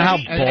 You know how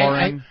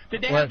boring?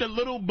 Did they have the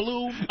little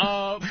blue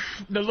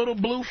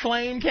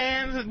flame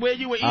cans where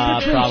you were eating?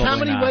 How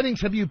many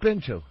weddings have you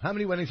been to? How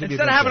many weddings have you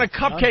been to? Instead of having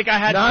a cupcake, I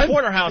had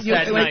porterhouse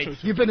that night.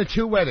 You've been to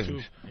 2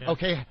 weddings.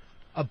 Okay.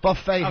 A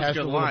buffet has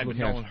a line, but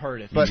no one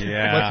heard it. But what's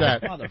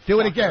that? Do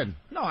it again.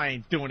 No, I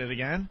ain't doing it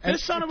again.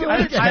 This son of a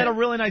bitch. I had a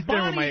really nice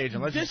dinner with my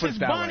agent. Let's this just put is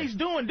it that Bonnie's way.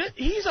 doing.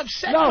 He's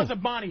upset because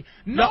of Bonnie.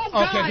 No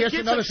guy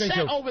gets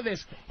upset over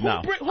this. Who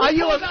are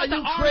you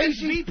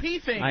crazy?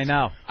 RSVP thing? I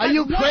know. Are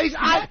you crazy?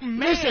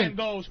 Listen.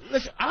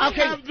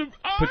 Okay.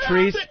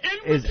 Patrice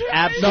is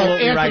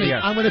absolutely right here.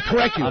 I'm going to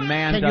correct you. A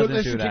man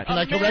doesn't do that. Can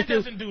I correct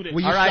you?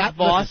 All right,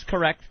 boss,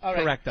 correct us.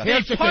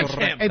 Here's the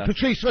thing. Hey,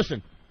 Patrice,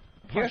 listen.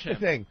 Here's the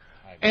thing.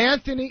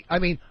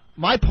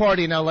 My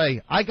party in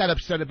L.A., I got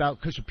upset about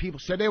because people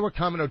said they were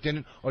coming or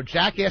didn't, or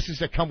jackasses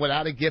that come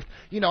without a gift.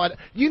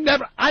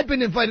 I've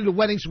been invited to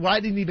weddings where I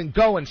didn't even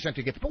go and sent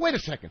a gift. But wait a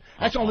second.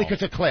 That's only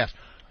because of class.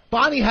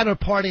 Bonnie had her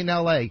party in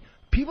L.A.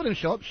 People didn't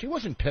show up. She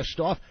wasn't pissed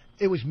off.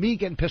 It was me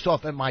getting pissed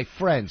off and my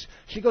friends.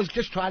 She goes,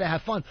 just try to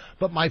have fun.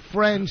 But my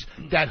friends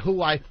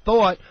who I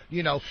thought,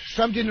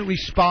 some didn't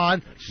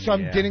respond,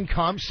 some didn't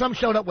come, some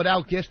showed up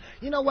without gifts.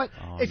 You know what?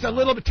 It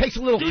takes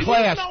a little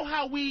class. Do you know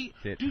how we...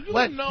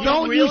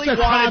 Don't use the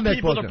comic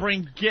people to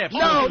bring gifts.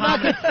 No,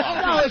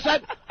 is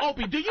that...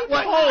 Opie, do you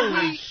know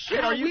holy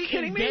shit, are you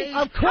kidding me?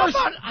 Of course.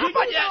 How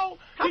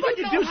about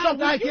you do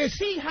something like this?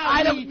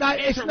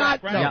 It's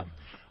not... No.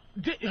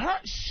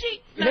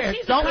 She's a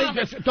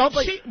comic.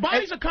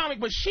 Bonnie's a comic,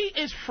 but she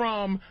is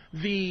from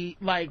the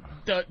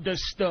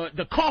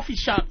coffee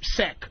shop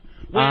sect.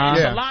 Where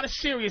there's a lot of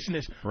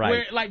seriousness,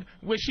 where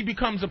she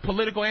becomes a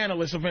political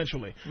analyst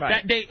eventually.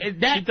 Right.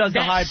 She does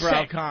the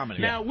highbrow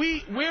comedy. Now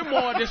we're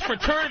more this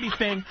fraternity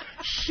thing.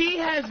 She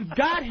has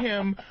got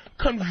him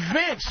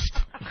convinced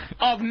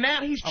of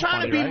now. He's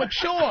trying to be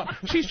mature.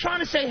 She's trying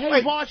to say,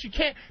 "Hey, boss, you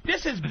can't."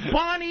 This is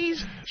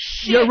Bonnie's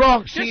shit. You're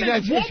wrong. This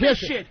is woman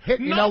shit.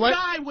 No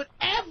guy would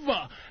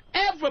ever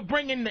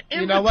bring in the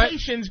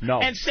invitations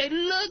and say,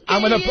 "Look,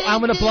 I'm gonna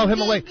blow him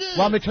away."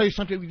 Well, I'm gonna tell you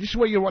something. This is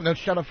where you want to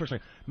shut up for a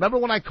second. Remember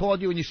when I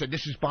called you and you said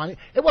this is Bonnie?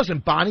 It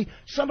wasn't Bonnie.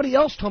 Somebody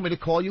else told me to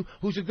call you,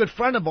 who's a good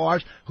friend of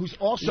ours, who's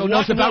also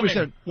knows about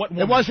research. What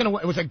woman?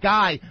 It was a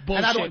guy.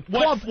 Bullshit. And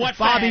what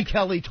Bobby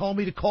Kelly told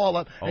me to call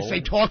up and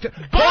say talk to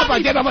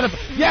Bobby.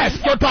 Yes,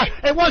 goodbye.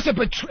 It wasn't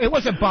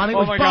Bonnie. It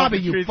was Bobby.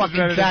 You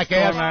fucking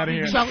jackass.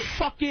 So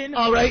fucking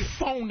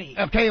phony.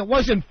 Okay, it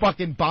wasn't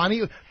fucking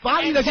Bonnie.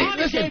 Bonnie doesn't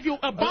listen.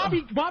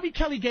 Bobby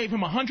Kelly gave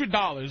him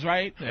 $100,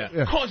 right? Yeah.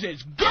 Because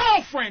his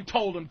girlfriend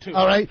told him to.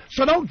 All right.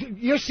 So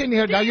you're sitting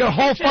here now. Your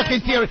whole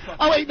fucking theory.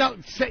 Oh wait, no.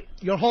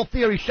 Your whole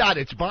theory shot.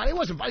 It's Bonnie. It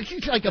wasn't Bonnie.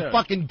 She's like a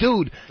fucking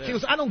dude. She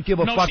goes, I don't give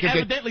a fucking.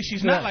 Evidently,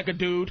 she's not like a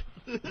dude.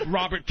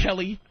 Robert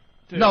Kelly.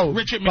 No,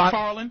 Richard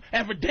McFarlane.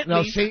 Evidently,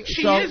 no. See,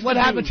 so what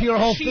happened to your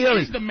whole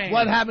theory?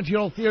 What happened to your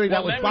whole theory?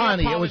 That was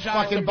Bonnie. It was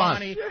fucking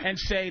Bonnie. And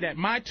say that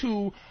my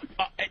two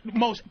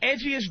most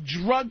edgiest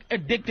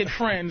drug-addicted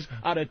friends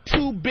are the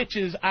two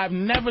bitches I've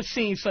never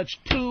seen. Such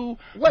two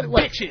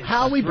bitches.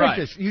 How we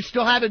bitches? You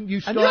still haven't. You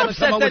still haven't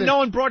come upset that no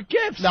one brought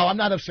gifts. No, I'm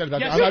not upset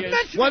about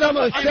that. What I'm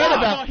upset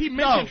about? He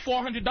mentioned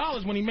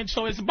 $400 when he mentioned.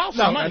 So it's about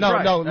some money.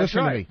 No.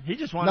 Listen to me. He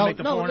just wanted to make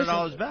the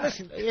 $400 back.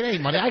 Listen, it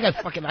ain't money.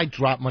 I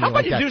drop money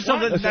like that.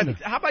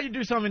 How about you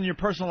do something in your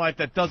personal life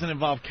that doesn't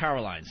involve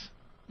Caroline's?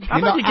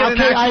 I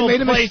made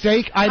a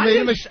mistake. How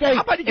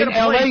about you get a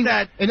place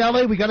that... In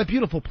L.A., we got a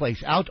beautiful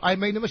place. I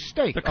made a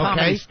mistake. The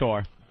Comedy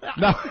Store.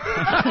 No.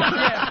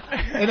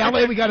 In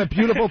L.A., we got a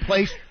beautiful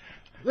place.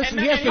 Listen,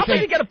 here's the How thing.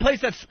 about you get a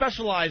place that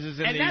specializes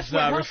in these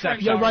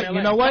receptions? You're right.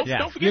 You know what?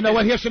 You know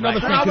what? Here's another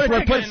thing.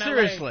 We're playing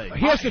seriously.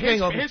 Here's the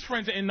thing. His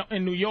friends are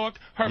in New York.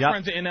 Her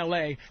friends are in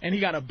L.A. And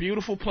he got a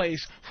beautiful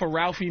place for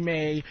Ralphie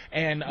May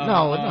and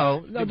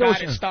the guy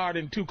that starred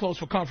in Too Close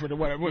for Comfort or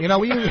whatever. You know,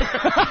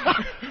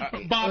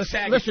 Bob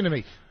Saget. Listen to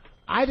me.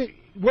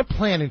 We're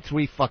planning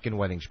 3 fucking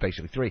weddings,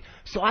 basically 3.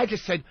 So I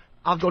just said,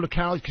 I'll go to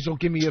Carol's because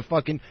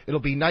it'll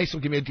be nice, it'll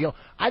give me a deal.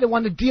 I didn't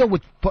want to deal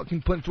with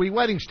fucking putting 3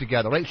 weddings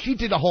together, right? She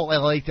did the whole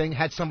LA thing,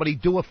 had somebody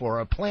do it for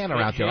her, a planner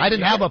out there. I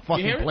didn't have a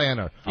fucking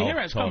planner. You hear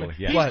us coming.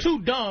 Yeah. He's too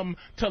dumb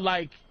to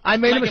I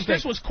made a mistake. If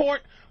this was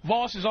court,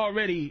 Voss is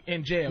already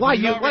in jail. Why?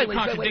 What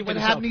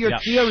happened to your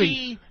theory?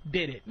 She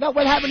did it. No,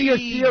 what happened to your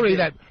theory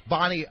that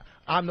Bonnie,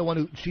 I'm the one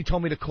who, she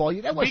told me to call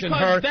you? That wasn't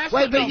her.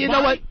 You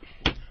know what?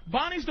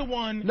 Bonnie's the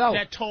one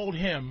that told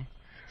him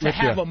to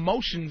have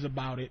emotions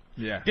about it.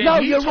 Yeah. No,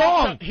 you're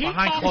wrong.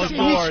 Behind closed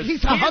doors.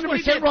 He's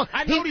 100% wrong.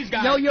 I know these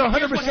guys. No, you're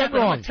 100% wrong. I'm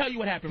going to tell you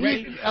what happened.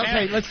 Ready?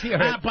 Okay, let's hear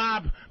it.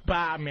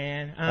 Bob,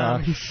 man.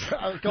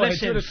 Go ahead,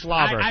 do the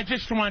slobber. I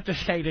just want to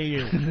say to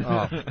you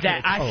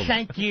that I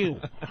thank you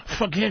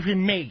for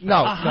giving me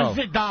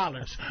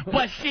 $100.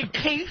 But see,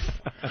 Keith,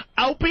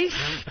 Opie,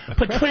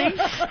 Patrice,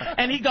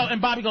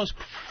 and Bobby goes,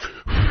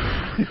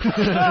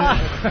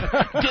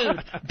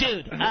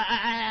 dude,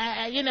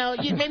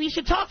 maybe you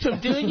should talk to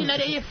him, dude. You know,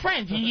 they're your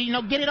friends. You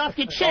know, get it off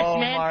your chest,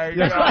 man.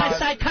 That's what my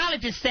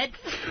psychologist said.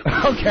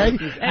 Okay. And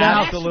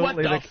that's what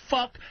the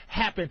fuck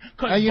happened.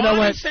 Because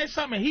Bobby said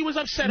something. He was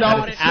upset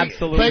about it.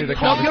 Absolutely.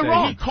 You're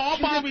wrong. He called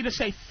Bobby to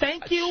say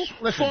thank you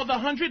for the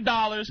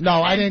 $100.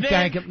 No, I didn't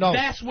thank him. No.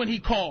 That's when he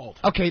called.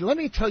 Okay, let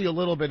me tell you a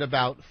little bit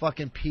about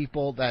fucking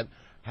people that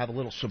have a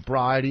little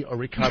sobriety or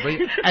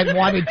recovery and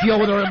want to deal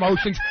with their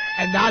emotions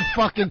and not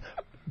fucking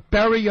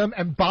bury them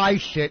and buy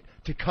shit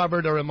to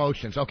cover their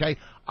emotions, okay?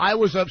 I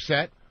was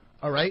upset,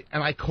 all right,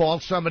 and I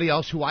called somebody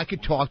else who I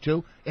could talk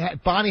to.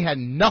 Bonnie had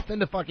nothing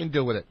to fucking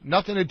do with it.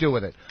 Nothing to do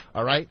with it,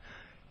 all right?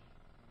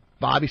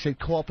 Bobby said,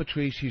 call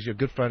Patrice. He's a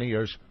good friend of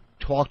yours.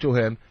 Talk to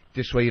him.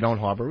 This way you don't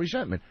harbor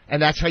resentment.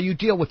 And that's how you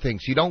deal with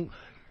things. You don't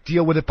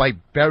deal with it by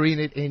burying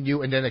it in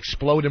you and then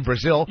explode in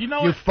Brazil.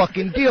 You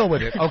fucking deal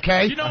with it,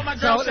 okay? You know what my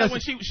girl said when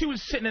she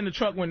was sitting in the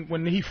truck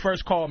when he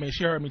first called me and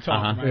she heard me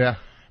talking, right? Yeah.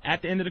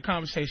 At the end of the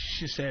conversation,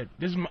 she said,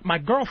 this is my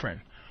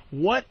girlfriend.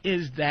 What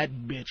is that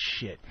bitch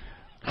shit?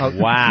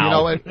 Wow. You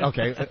know what?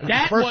 Okay.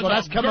 First of all,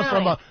 that's coming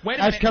from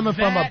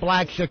a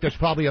black chick that's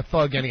probably a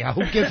thug anyhow.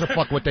 Who gives a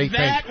fuck what they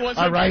think?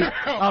 All right.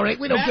 All right.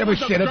 We don't give a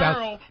shit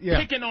about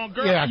picking on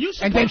girls. Yeah.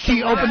 And then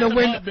she opened the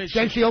window.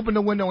 Then she opened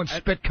the window and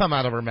spit come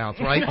out of her mouth,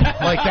 right?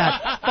 Like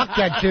that. Fuck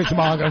that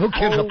jizzmonger. Who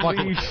gives a fuck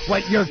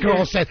what your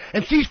girl said?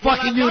 And she's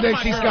fucking you. Then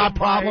she's got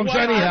problems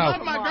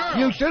anyhow.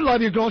 You should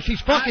love your girl.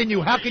 She's fucking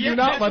you. How can you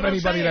not love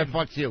anybody that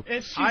fucks you?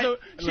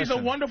 She's a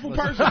wonderful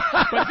person.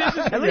 But this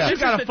is at least you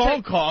got a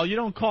phone call. You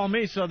don't call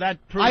me. So that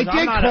proves I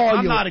did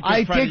call you.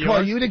 I did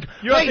call you.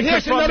 You're wait,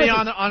 here's another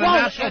on a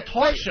national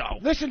talk show.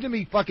 Listen to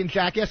me, fucking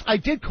jackass. I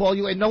did call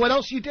you, and know what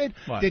else you did?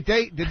 What? The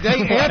day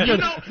after.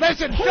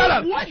 Listen, shut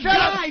up. What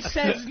guy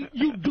says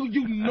you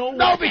know?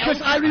 No,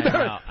 because I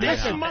remember.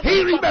 Listen,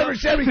 he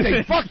remembers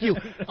everything. Fuck you.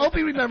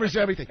 Opie remembers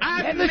everything.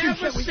 I've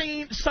never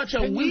seen such a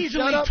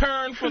weaselly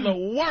turn for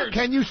the worst.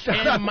 Can you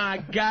shut up? My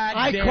goddamn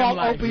I called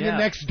life. Opie the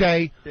next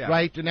day,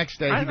 right? The next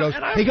day,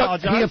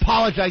 he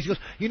apologized. He goes,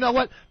 you know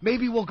what?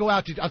 Maybe we'll go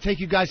out. I'll take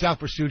you guys out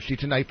for sushi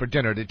tonight for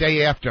dinner the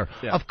day after.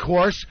 Yeah. Of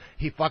course,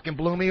 he fucking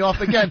blew me off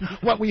again.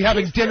 What, we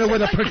having dinner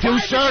with a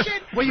producer?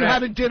 Were you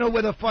having dinner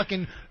with a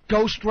fucking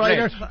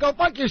ghostwriter? Go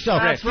fuck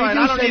yourself. That's right.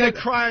 I don't need to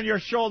cry on your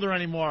shoulder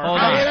anymore.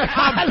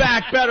 I'm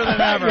back better than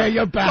ever. Yeah,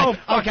 you're back.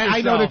 Okay,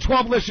 I know the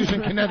 12 listeners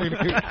in Connecticut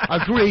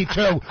agree,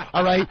 too.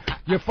 All right?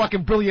 You're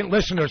fucking brilliant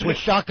listeners with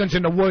shotguns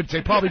in the woods.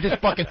 They probably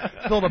just fucking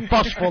filled a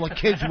bus full of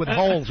kids with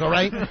holes, all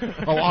right?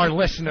 Oh, our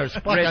listeners.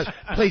 Fuck us.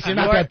 Please, you're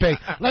not that big.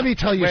 Let me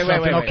tell you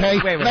something,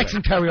 okay? Lex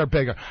and Terry are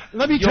bigger.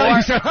 Let me tell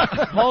you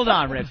something. Hold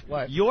on, Rich.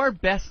 What? Your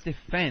best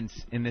defense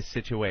in this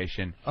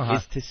situation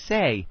is to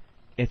say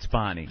it's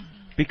Bonnie.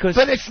 Because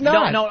but it's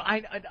not. No,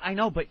 I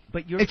know, but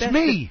your best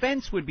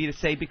defense would be to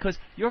say because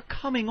you're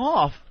coming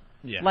off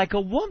like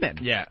a woman.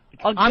 Yeah.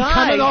 I'm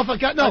coming off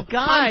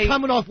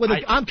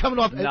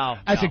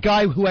as a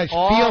guy who has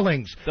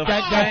feelings.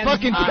 That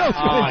fucking feels.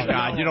 Oh my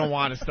God, you don't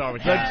want to start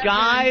with that. The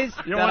guys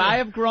that I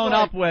have grown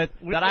up with,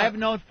 that I have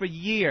known for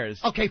years,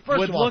 okay, first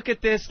would of all, look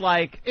at this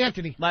like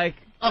Anthony, like.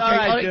 Okay, all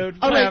right,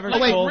 dude. Whatever.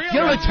 Wait,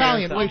 you're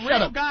Italian. Wait, shut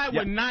up. A real guy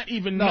would not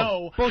even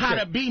know how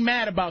to be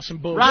mad about some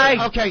bullshit. Right.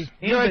 Okay.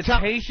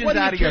 Invitations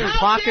out of your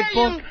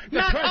pocketbook.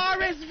 Not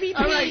RSVP.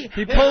 Right.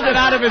 He pulled it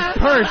out of his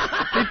purse.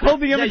 He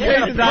pulled the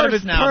invitations out of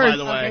his purse. By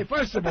the way. Okay,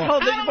 first of all,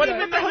 I don't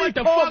even know what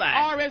the fuck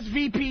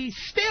RSVP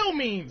still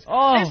means.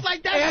 Oh. It's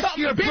like that's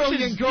something your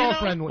brilliant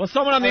girlfriend. Well,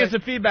 someone on the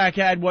instant feedback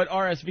had what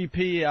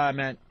RSVP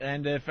meant,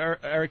 and if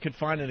Eric could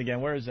find it again,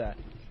 where is that?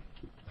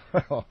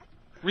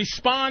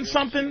 Respond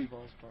something.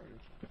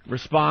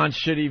 Response,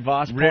 shitty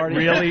Voss party.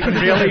 Really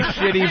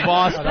shitty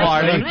Voss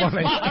party.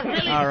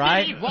 All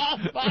right.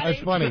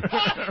 That's funny.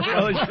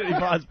 Really shitty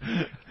Voss.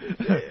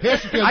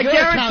 I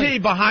guarantee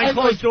behind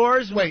closed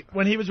doors,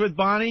 when he was with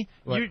Bonnie,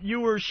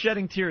 you were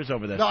shedding tears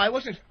over this. No, I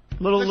wasn't.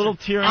 Little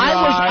tear in your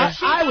eyes.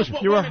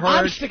 You were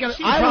hurt. She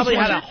probably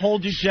had to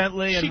hold you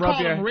gently and rub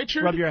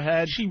your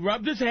head. She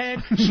rubbed his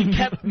head. She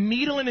kept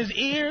needling his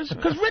ears.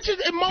 Because Richard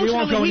emotionally, he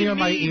won't go near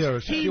my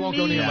ears. He won't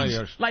go near my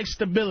ears. Like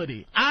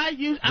stability.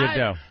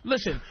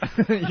 Listen.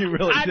 You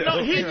really do.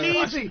 Know, he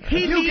needs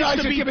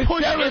to be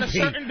pushed in a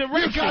certain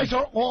direction. You guys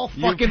are all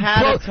fucking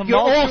you're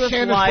all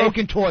Santa's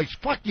broken toys.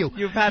 Fuck you.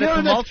 You've had a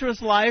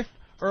tumultuous life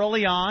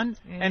early on,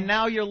 and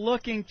now you're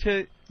looking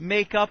to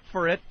make up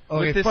for it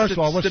with this first of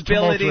all, what's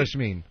tumultuous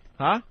mean?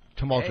 Huh?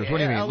 Tumultuous. What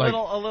do you mean? A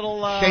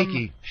little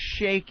shaky.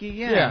 Shaky,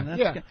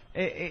 yeah.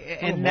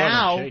 And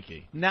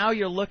now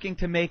you're looking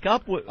to make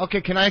up with.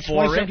 Okay, can I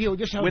explain something to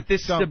you? With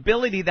this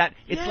stability that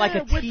it's like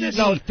a TV.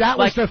 No, that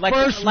was the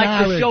first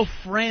like the show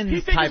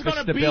Friends type of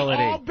stability.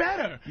 Be all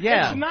better.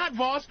 Yeah. It's not,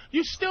 Voss.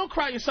 You still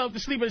cry yourself to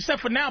sleep,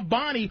 except for now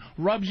Bonnie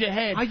rubs your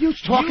head. Are you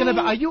talking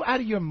about? Are you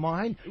out of your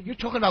mind? You're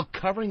talking about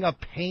covering up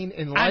pain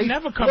in life. I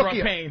never cover up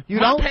pain.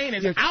 My pain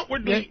is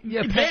outwardly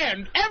there.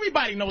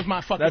 Everybody knows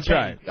my fucking pain. That's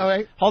right. All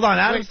right. Hold on.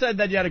 Adam said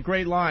that you had a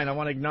great line. I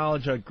want to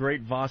acknowledge a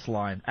great Voss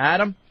line.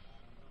 Adam?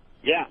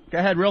 Yeah. Go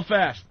ahead, real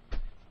fast.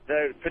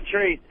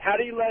 Patrice, how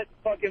do you let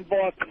fucking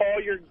Voss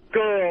call your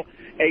girl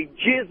a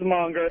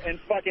jizzmonger and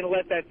fucking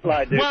let that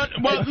slide, dude?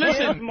 Well,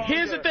 listen,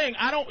 here's the thing.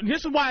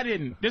 This is why I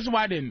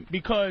didn't.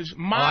 Because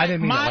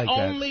my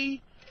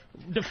only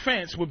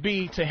defense would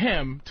be to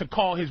him to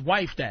call his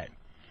wife that.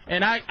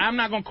 And I'm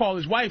not going to call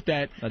his wife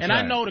that. That's and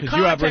right. I know the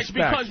context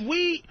because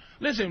we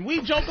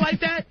joke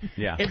like that.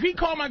 Yeah. If he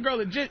called my girl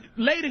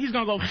later, he's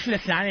going to go,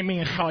 listen, I didn't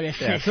mean to call that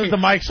shit. Since the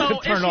mic's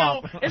turn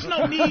off. It's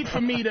no need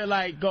for me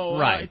to, go.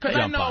 Right. Because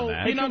I know,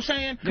 you know what I'm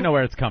saying? You know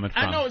where it's coming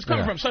from. I know it's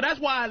coming from. So that's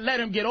why I let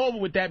him get over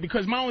with that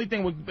because my only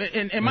thing was,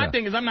 and my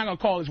thing is I'm not going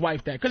to call his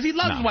wife that because he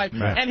loves his wife.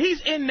 Right. And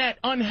he's in that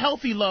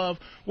unhealthy love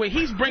where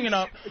he's bringing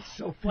up it's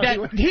so funny.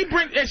 That he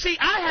brings, and see,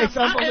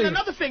 and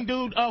another thing,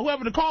 dude,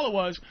 whoever the caller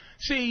was,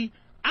 see,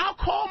 I'll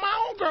call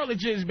my own girl a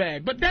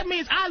jizzbag, but that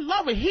means I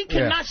love her. He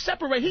cannot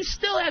separate. He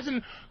still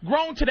hasn't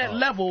grown to that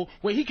level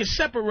where he can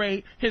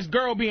separate his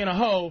girl being a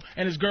hoe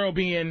and his girl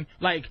being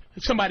like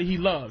somebody he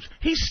loves.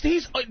 He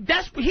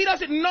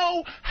doesn't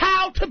know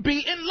how to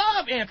be in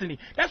love, Anthony.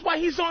 That's why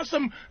he's on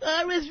some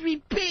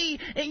RSVP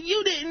and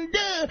you didn't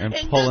do and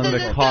pulling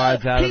the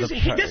cards out of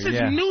the. This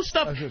is new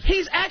stuff.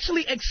 He's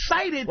actually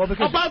excited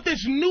about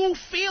this new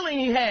feeling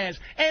he has,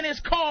 and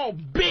it's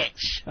called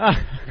bitch.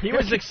 He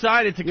was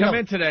excited to come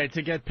in today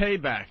to get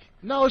payback.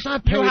 No, it's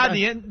not payback.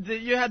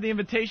 You had the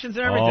invitations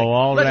and everything. Oh,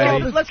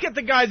 already. Let's get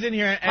the guys in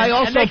here,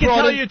 and they can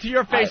tell you to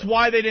your face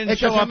why they didn't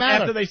show up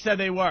after they said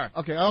they were.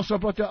 Okay, I also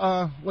brought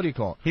the, what do you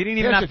call it? He didn't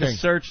even have to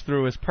search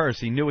through his purse.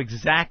 He knew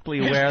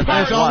exactly where that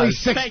was. There's only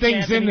 6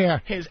 things in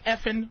there. His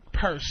effing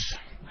purse.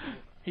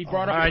 He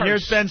brought up. All right,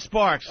 here's Ben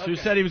Sparks, who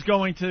said he was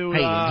going to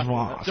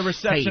the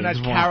reception at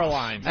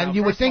Caroline's. And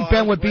you would think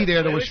Ben would be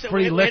there. There was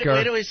free liquor.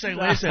 Wait a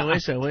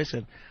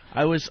second.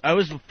 I was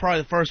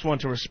probably the first one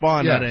to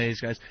respond out of these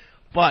guys.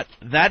 But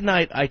that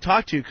night, I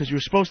talked to you because you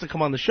were supposed to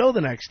come on the show the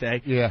next day.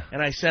 Yeah.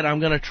 And I said, I'm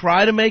going to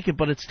try to make it,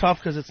 but it's tough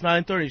because it's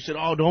 9:30. You said,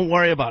 oh, don't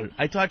worry about it.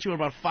 I talked to you at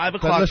about 5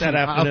 o'clock that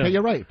afternoon. Okay,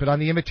 you're right. But on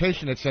the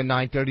invitation, it said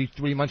 9:30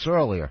 3 months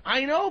earlier.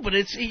 I know, but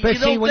it's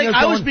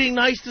I was being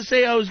nice to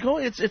say I was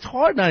going. It's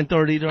hard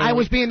 9:30. I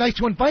was being nice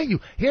to invite you.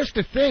 Here's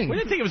the thing. We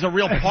didn't think it was a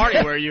real party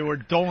where you were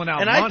doling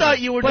out money. I thought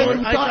you were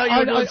doing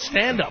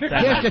stand-up.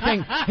 Here's the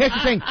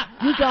thing.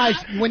 You guys,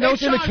 when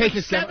those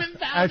invitations came,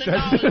 I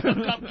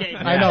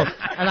know.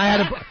 And I had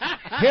a...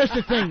 Here's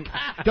the thing.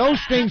 Those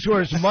things were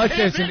as much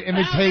as an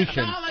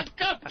invitation.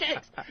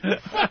 Cupcakes.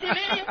 Fucking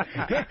idiot.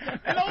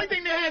 And the only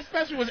thing they had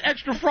special was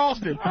extra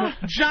frosted.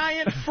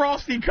 Giant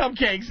frosty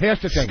cupcakes.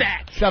 Here's the thing.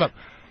 Stacked. Shut up.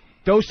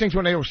 Those things,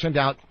 when they were sent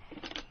out,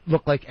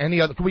 look like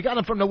any other. We got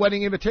them from the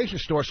wedding invitation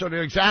store, so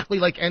they're exactly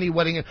like any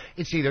wedding.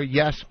 It's either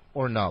yes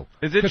or no.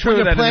 Is it true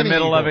that in the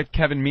middle of it,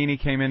 Kevin Meaney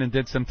came in and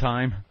did some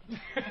time?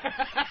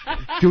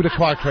 Do the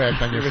car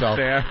crash on yourself.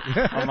 There.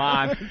 Come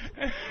on.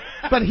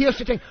 But here's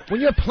the thing. When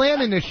you're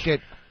planning this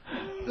shit,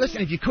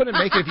 listen, if you couldn't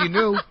make it, if you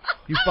knew,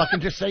 you fucking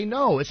just say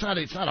no. It's not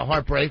a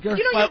heartbreaker.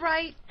 You know, you're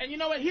right. And you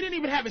know what? He didn't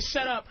even have it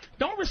set up.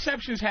 Don't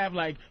receptions have,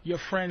 like, your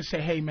friends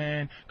say, hey,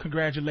 man,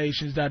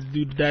 congratulations,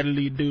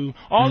 daddly-do,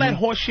 all that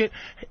horse shit.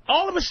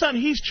 All of a sudden,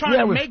 he's trying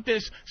to make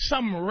this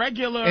some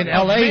regular in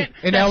L.A.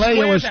 In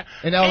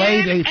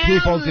L.A.,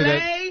 people did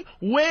it.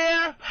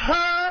 Where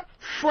her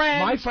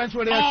friends My friends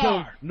were there,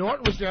 too.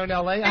 Norton was there in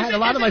L.A. I had a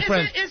lot of my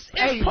friends. It's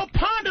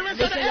preponderance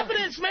of the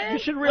evidence, man. You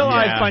should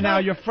realize by now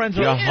your friends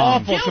are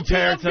awful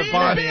compared to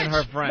Bonnie and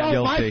her friends.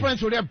 No, my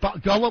friends were there.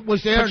 Gullip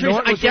was there. Patrice,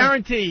 I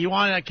guarantee you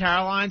wanted at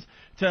Caroline's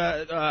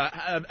to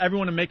have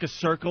everyone to make a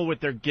circle with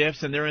their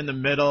gifts, and they're in the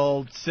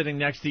middle, sitting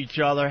next to each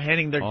other,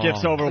 handing their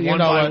gifts over one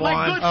by one,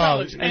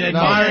 like and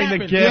admiring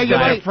the gift and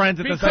their friends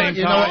at the same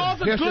time. All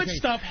the good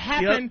stuff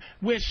happened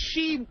where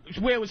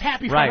it was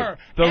happy for her.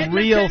 The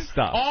real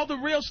stuff. All the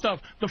real stuff.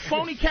 The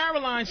phony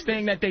Caroline's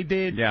thing that they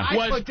did was...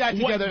 I put that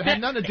together. It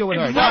had nothing to do with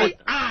her. Me.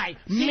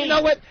 You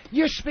know what?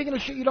 You're speaking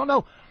of shit you don't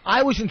know.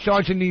 I was in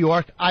charge in New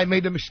York. I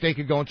made the mistake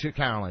of going to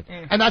Caroline.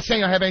 I'm not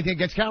saying I have anything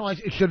against Caroline.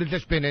 It should have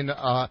just been in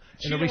a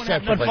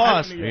reception.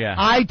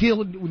 I deal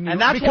with New York.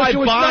 And that's why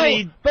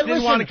Bonnie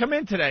didn't want to come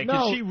in today,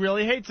 because she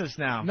really hates us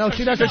now. No,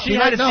 she doesn't. She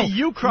had to see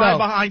you cry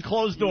behind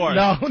closed doors.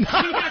 No. She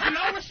has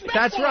no respect.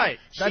 That's right.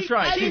 That's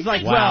right. She's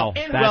like, wow,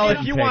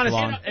 if you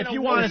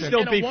want to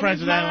still be friends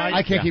with Anna,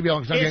 I can't keep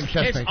going because I'm getting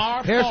chest pain.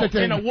 Here's the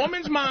thing. In a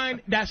woman's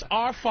mind, that's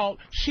our fault.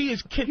 She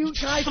is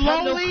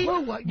slowly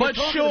but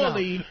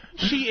surely,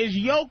 she is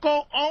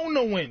Yoko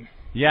Onoing.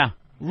 Yeah.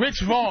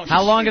 Rich Voss.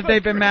 How long have they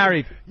been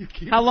married?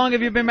 How long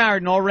have you been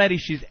married? And already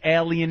she's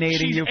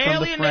alienating you from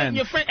the friends.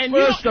 Your friend. And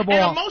First of all,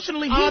 and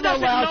emotionally, he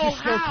doesn't know how. I'm allowed to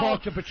still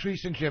talk to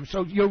Patrice and Jim,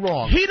 so you're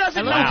wrong. He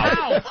doesn't know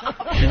how.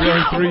 She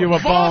really threw you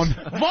a bone.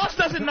 Voss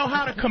doesn't know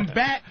how to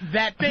combat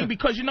that thing,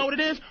 because you know what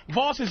it is?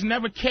 Voss has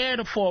never cared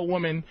for a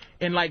woman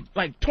in like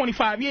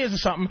 25 years or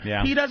something.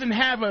 Yeah. He doesn't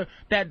have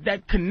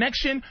that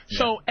connection. Yeah.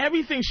 So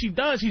everything she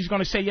does, he's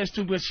going to say yes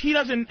to, but he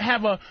doesn't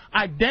have a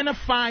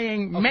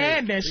identifying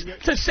madness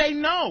to say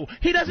no.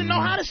 He doesn't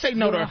know how to say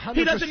no to her.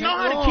 He doesn't know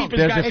how to keep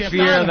his goddamn. There's a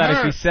fear that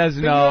if he says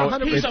no,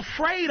 he's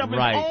afraid of his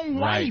own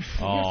wife.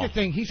 Here's the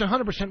thing: he's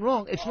 100%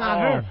 wrong. It's not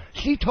her.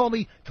 She told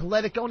me to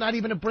let it go, not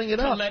even to bring it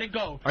up. To let it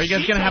go. Are you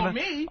guys gonna have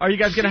Are you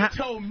guys gonna have? She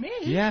told me.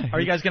 Yeah.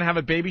 Are you guys gonna have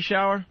a baby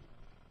shower?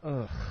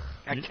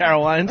 At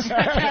Caroline's.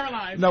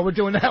 No, we're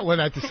doing that one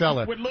at the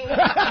cellar. With Lou.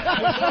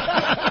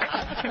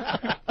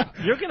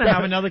 You're going to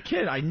have another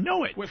kid. I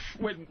know it. With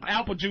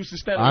apple juice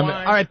instead of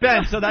wine. All right,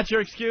 Ben, so that's your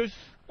excuse?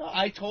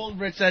 I told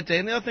Rich that day,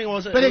 and the other thing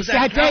was... But it's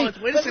that day.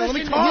 Wait a second, let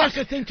me talk. Here's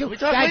the thing, too.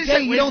 That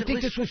day, you don't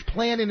think this was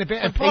planned in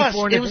advance? Plus,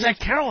 it was at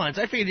Caroline's.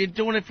 I figured you're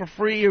doing it for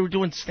free. You were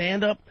doing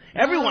stand-up.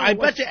 Everyone, I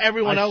bet you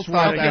everyone else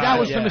thought that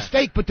was the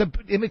mistake, but the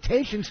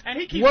invitations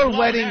were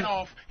wedding.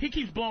 He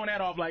keeps blowing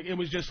that off like it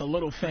was just a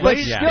little thing. But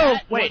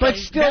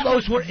still,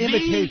 those were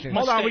invitations.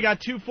 Hold on, we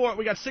got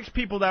 6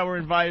 people that were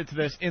invited to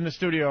this in the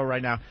studio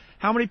right now.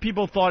 How many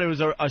people thought it was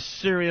a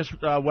serious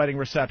wedding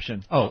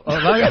reception?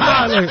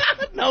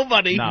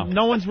 Nobody.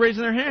 No one's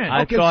raising their hand.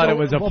 I thought it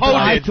was a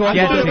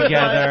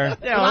get-together.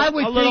 Yeah, a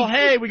little,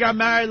 hey, we got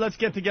married, let's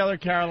get together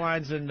at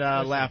Caroline's and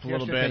laugh a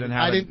little bit and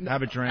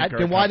have a drink.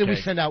 Then why did we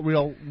send out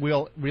real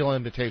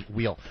invitations?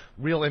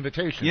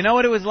 You know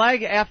what it was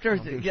like after,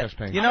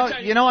 you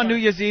know on New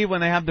Year's Eve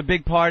when they have the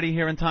big party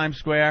here in Times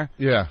Square?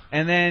 Yeah.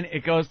 And then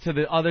it goes to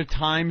the other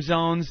time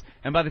zones,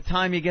 and by the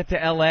time you get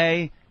to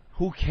L.A.,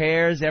 who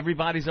cares?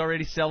 Everybody's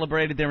already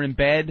celebrated. They're in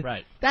bed.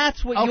 Right.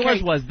 That's what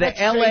yours was. The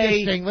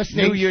L.A.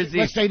 New Year's Eve.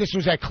 Let's say this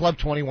was at Club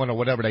 21 or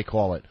whatever they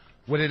call it.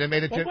 When did it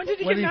made it? When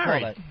did you get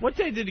married? What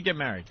day did you get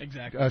married?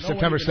 Exactly.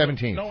 September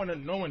 17th. No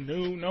one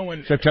knew. No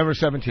one. September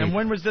 17th. And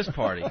when was this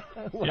party?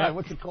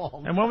 What's it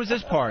called? And when was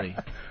this party?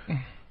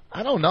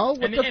 I don't know.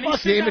 What the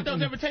fuck? He sent out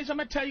those invitations. I'm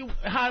going to tell you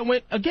how it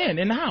went again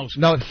in the house.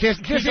 No, she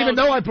doesn't even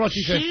know I brought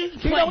you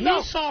this.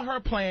 He saw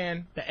her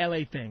plan the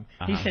L.A. thing.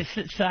 He said,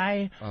 should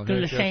I do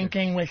the same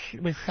thing with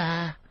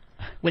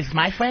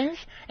my friends?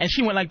 And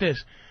she went like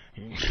this.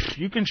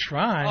 You can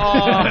try.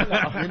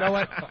 You know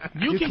what?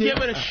 You can give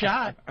it a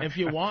shot if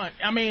you want.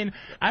 I mean,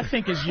 I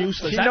think it's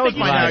useless. She knows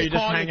by now you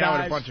just hang out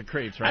with a bunch of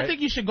creeps, right? I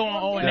think you should go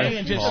on O&A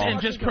and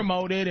just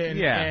promote it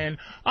and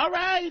all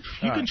right,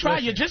 you can try.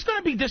 You're just going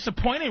to be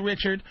disappointed,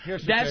 Richard. We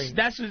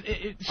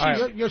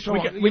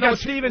got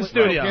Steve in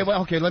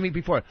studio. Okay, let me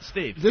before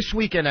Steve. This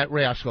weekend at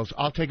Rascals,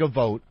 I'll take a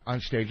vote on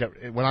stage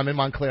when I'm in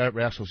Montclair at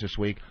Rascals this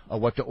week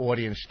of what the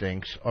audience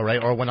thinks. All right,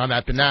 or when I'm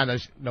at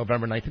Bananas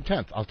November 9th and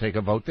 10th, I'll take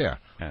a vote there.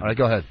 All right,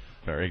 go ahead.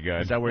 Very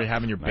good. Is that where you're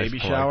having your baby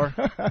shower?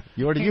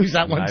 You already used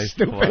that one,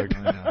 stupid.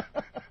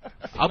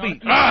 I'll be.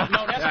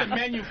 No, that's the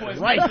menu for his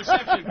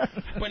reception.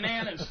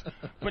 Bananas.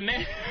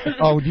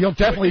 Oh, you'll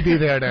definitely be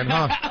there then,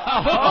 huh?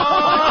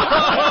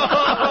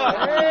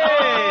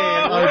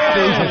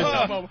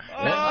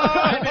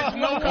 There's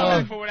no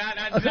coming for it.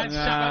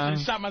 I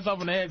shot myself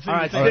in the head. All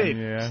right,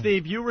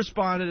 Steve, you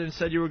responded and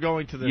said you were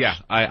going to this. Yeah,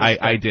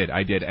 I did.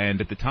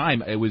 And at the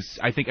time, it was.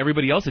 I think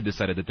everybody else had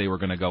decided that they were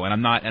going to go, and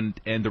I'm not.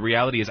 And the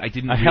reality is, I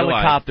didn't realize. A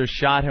helicopter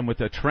shot him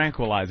with a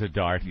tranquilizer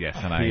dart. Yes,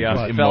 and I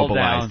was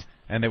immobilized.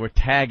 And they were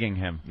tagging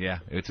him. Yeah,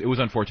 it was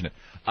unfortunate.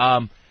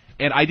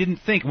 And I didn't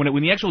think, when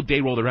the actual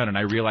day rolled around and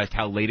I realized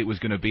how late it was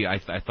going to be, I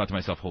thought to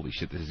myself, holy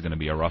shit, this is going to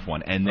be a rough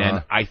one. And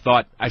then I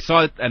saw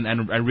it and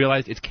I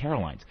realized it's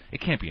Caroline's. It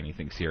can't be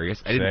anything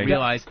serious. I didn't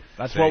realize.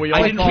 That's what we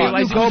all I didn't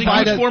realize it was a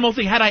huge the formal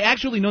thing. Had I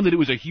actually known that it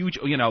was a huge,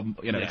 huge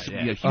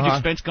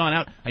expense gone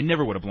out, I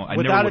never would have blown.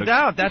 Without a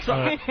doubt. That's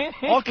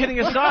all kidding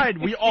aside,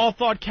 we all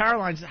thought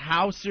Caroline's,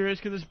 how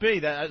serious could this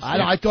be?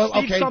 I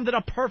thought, Steve summed it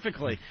up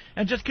perfectly.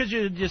 And just because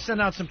you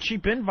send out some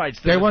cheap invites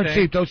to they weren't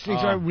cheap. Those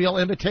things are real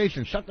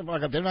invitations. Shut the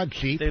fuck up. They're not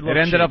cheap. It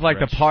ended up like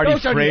the party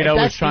Fredo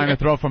was trying to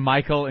throw for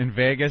Michael in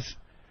Vegas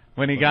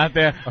when he got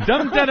there.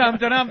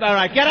 Dum-da-dum-da-dum. All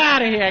right, get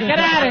out of here. Get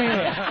out of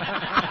here.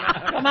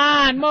 Come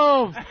on,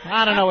 move.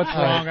 I don't know what's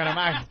wrong with him.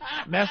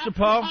 Master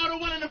Poe? Oh, the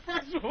one in the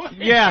first one.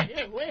 Yeah.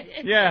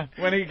 Yeah.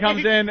 When he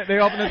comes in, they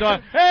open the door.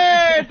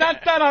 Hey! And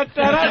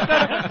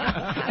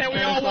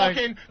we all walk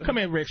in. Come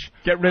in, Rich.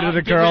 Get rid of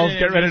the girls.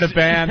 Get rid of the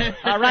band.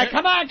 All right,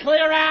 come on,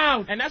 clear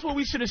out. And that's what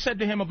we should have said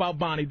to him about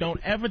Bonnie. Don't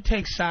ever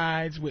take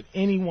sides with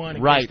anyone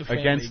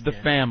against the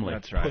family.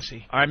 That's right.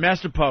 Pussy. All right,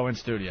 Master Poe in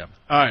studio.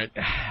 All right.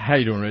 How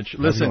you doing, Rich?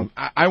 Listen,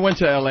 I went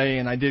to L.A.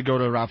 and I did go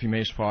to Ralphie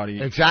May's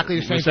party. Exactly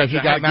the same thing.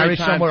 He got married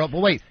somewhere else.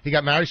 But wait, he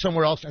got married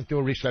somewhere else and threw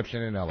a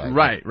reception in L.A.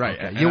 Right.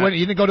 Okay. You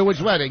didn't go to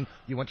his wedding.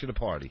 You went to the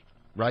party,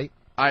 right?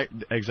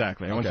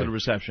 Exactly. I went to the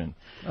reception.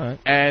 All right.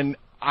 And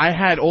I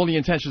had all the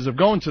intentions of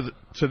going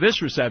to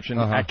this reception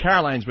at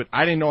Caroline's, but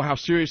I didn't know how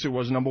serious it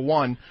was, number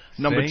one.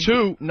 Number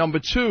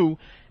two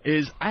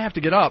is I have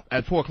to get up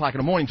at 4 o'clock in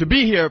the morning to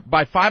be here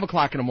by 5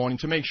 o'clock in the morning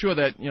to make sure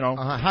that, you know.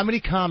 How many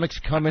comics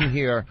come in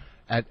here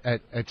at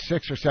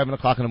 6 or 7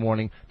 o'clock in the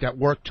morning that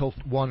work till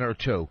 1 or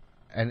 2?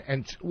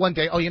 And one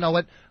day, you know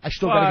what? I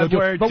still got to go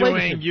do it. But we're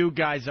doing you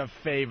guys a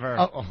favor.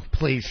 Oh,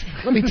 please.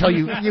 Let me tell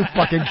you, you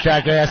fucking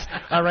jackass.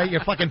 All right,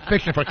 you're fucking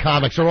fishing for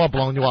comics. They're all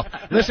blowing you off.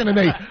 Listen to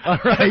me. All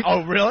right.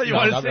 Oh, really? You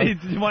want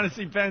to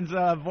see Ben's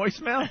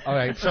voicemail? All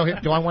right. So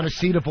do I want to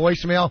see the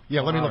voicemail?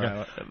 Yeah, let me look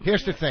at it.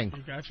 Here's the thing.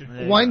 Gotcha.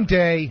 One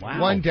day,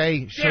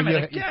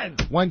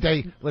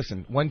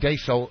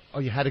 so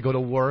you had to go to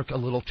work a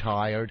little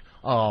tired.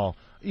 Oh.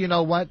 You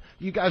know what?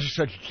 You guys are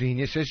such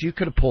geniuses. You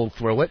could have pulled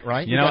through it,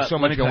 right? You know got what? so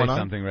Let much me tell going you on.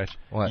 something, Rich.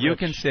 What? You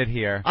can sit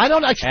here. I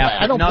don't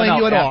blame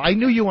you at all. I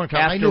knew you weren't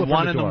coming. I knew it from after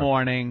 1 the in the door.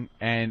 morning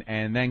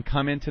and then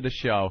come into the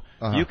show.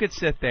 You could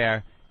sit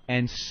there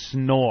and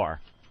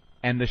snore,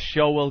 and the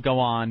show will go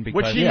on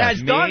because which he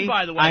has done,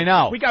 by the way. I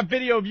know. We got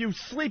video of you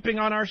sleeping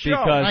on our show.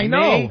 Because I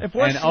know. Me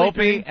and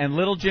Opie and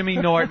little Jimmy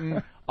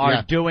Norton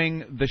are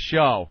doing the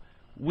show.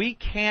 We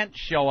can't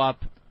show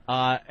up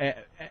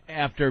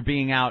after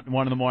being out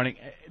 1 in the morning.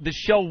 The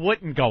show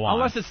wouldn't go on.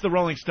 Unless it's the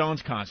Rolling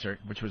Stones concert,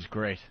 which was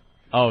great.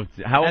 Oh,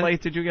 how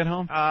late did you get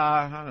home?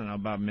 I don't know,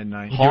 about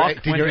midnight.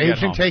 Did your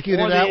agent take you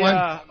to that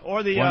one?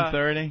 Or the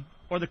 1:30?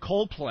 Or the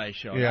Coldplay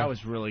show. Yeah. That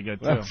was really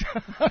good, too. You're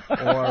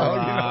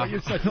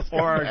such a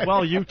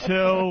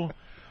U2.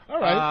 All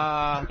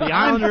right. The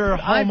Islander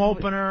home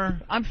opener.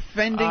 I'm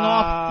fending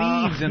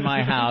off thieves in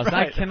my house.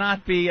 Right. I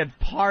cannot be at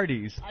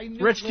parties.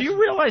 Rich, do you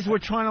realize we're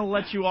trying to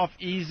let you off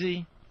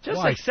easy? Just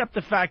Why? accept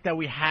the fact that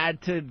we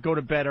had to go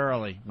to bed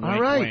early. Wink,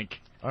 All right. wink.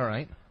 All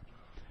right.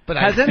 But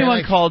has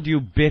anyone called you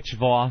bitch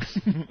Voss?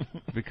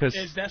 Because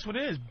that's what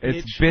it is.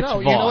 It's bitch Voss.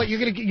 You know what?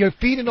 You're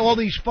feeding all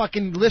these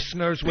fucking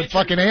listeners with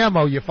fucking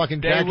ammo. You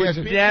fucking jackass.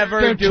 They would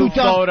never do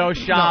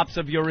photoshops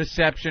of your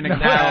reception in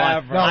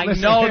Caroline. I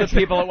know the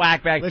people at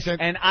Whackbag,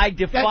 and I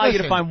defy you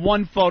to find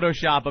one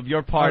Photoshop of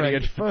your party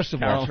at First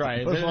of all,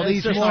 right.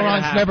 These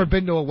morons never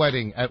been to a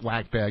wedding at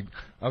Whackbag.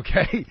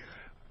 Okay?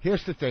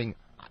 Here's the thing.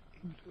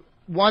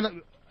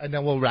 One, and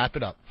then we'll wrap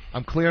it up.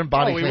 I'm clearing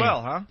Bonnie's name. Oh, we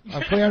will, huh?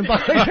 I'm clearing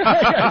Bonnie's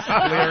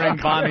clearing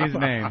Bonnie's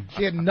name.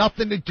 She had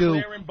nothing to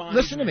do.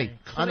 Listen to me.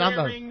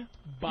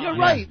 You're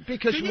right,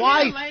 because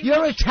why?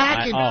 You're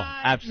attacking.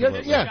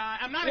 Absolutely.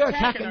 You're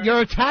attacking.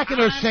 You're attacking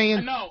her,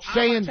 saying.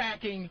 I'm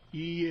attacking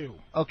you.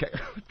 Okay.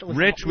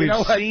 Rich, we've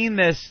seen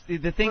this.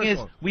 The thing is,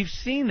 we've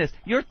seen this.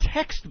 You're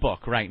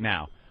textbook right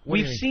now.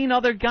 We've seen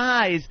other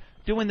guys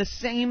doing the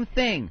same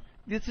thing.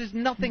 This is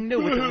nothing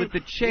new with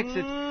the chicks.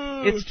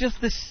 It's just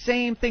the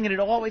same thing, and it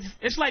always.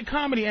 It's like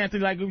comedy,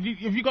 Anthony. Like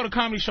if you go to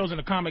comedy shows and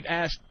the comic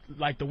asks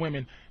like the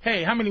women,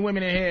 "Hey, how many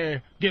women in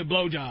here give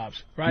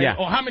blowjobs?" Right? Yeah.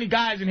 Or how many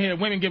guys in here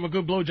women give a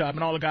good blowjob,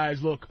 and all the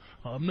guys look,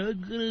 "I'm not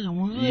good."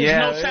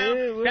 Yeah. No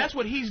sound. That's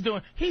what he's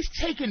doing. He's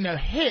taking the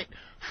hit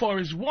for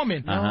his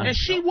woman, and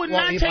she would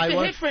not take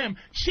the hit for him.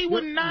 She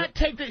would not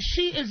take the.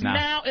 She is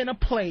now in a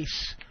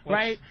place,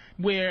 right,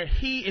 where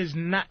he is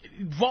not.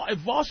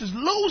 Voss is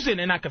losing,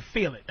 and I can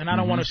feel it, and I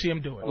don't want to see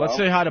him do it. Let's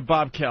say hi to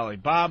Bob Kelly.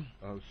 Bob.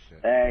 Oh shit.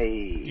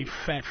 Hey. You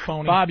fat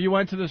phony. Bob, you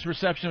went to this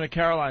reception at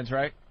Caroline's,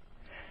 right?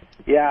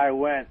 Yeah, I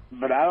went,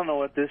 but I don't know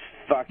what this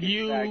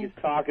fucking bag is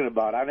talking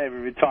about. I never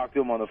even talked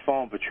to him on the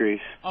phone,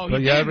 Patrice. Oh, you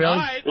didn't? Really?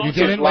 Right. You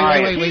didn't?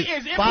 Wait.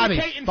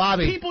 Bobby,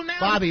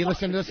 Bobby,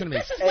 listen to me.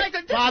 This is like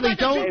a Bobby,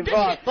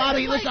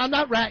 Bobby, listen, I'm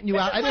not ratting you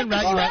out. I didn't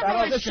rat you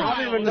out. Listen.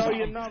 I don't even know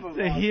your number.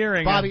 The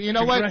hearing. Bobby, you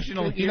know what?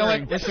 You know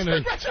what? Listen to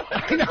me.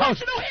 I know.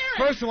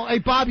 First of all, hey,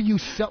 Bobby,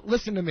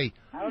 listen to me.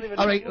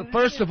 All right,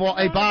 first of all,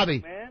 hey,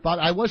 Bobby,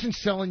 I wasn't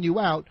selling you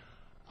out.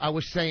 I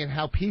was saying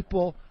how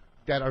people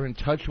that are in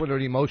touch with their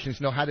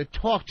emotions know how to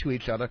talk to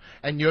each other,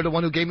 and you're the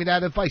one who gave me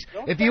that advice.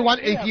 I don't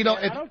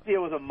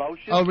deal with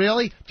emotions. Oh,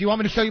 really? Do you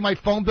want me to show you my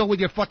phone bill with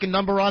your fucking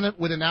number on it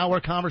with an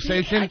hour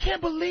conversation? I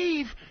can't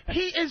believe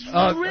he is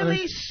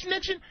really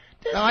snitching.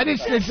 No, I didn't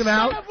snitch him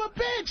out. Son of a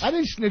bitch. I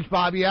didn't snitch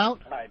Bobby out.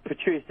 All right,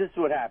 Patrice, this is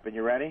what happened.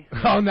 You ready?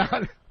 Oh, no.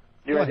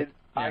 You ready?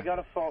 I got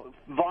a phone.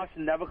 Voss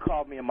never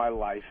called me in my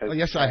life. Oh,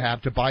 yes, I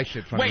have, to buy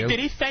shit from you. Wait, did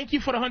he thank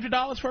you for the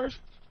 $100 first?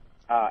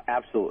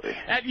 Absolutely.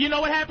 You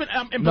know what happened?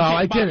 No,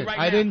 I didn't. Right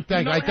I didn't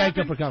thank. You know I thanked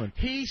him for coming.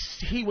 He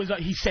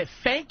said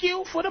thank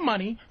you for the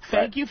money.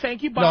 Thank you,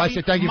 Bobby. No, I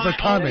said thank you for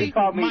coming.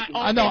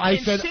 I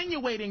said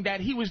insinuating that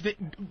he was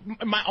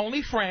my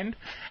only friend,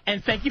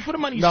 and thank you for the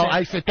money.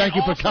 I said thank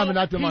you for coming,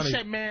 not the money. He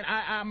said, man,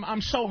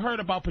 I'm so hurt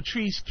about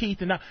Patrice,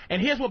 Keith,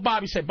 and here's what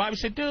Bobby said. Bobby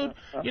said, dude,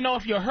 you know,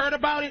 if you're hurt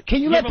about it,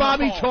 can you let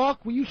Bobby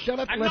talk? Will you shut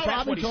up and let Bobby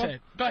talk? What he said.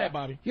 Go ahead,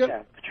 Bobby.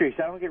 Yeah, Patrice,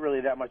 I don't get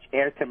really that much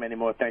airtime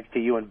anymore thanks to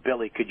you and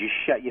Billy. Could you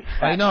shut your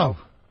fat I know.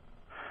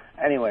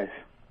 Anyways,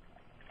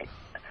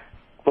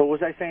 what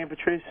was I saying,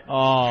 Patrice?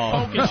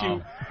 Focus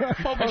you,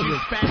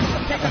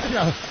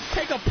 fat.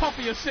 Take a puff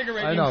of your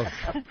cigarette. I know.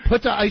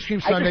 Put the ice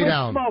cream sundae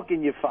down. I quit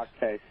smoking, you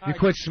fuckface. You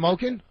quit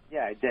smoking?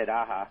 Yeah, I did.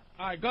 All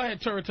right, go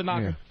ahead, Tura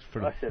Tanaka.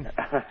 Yeah, listen,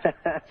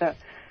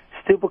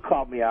 Stupid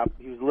called me up.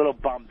 He was a little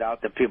bummed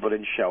out that people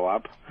didn't show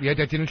up. Yeah,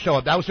 that didn't show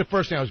up. That was the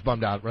first thing I was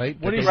bummed out, right?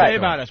 What did he say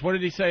about us? What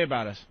did he say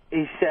about us?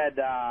 He said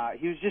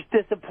he was just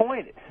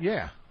disappointed.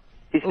 Yeah.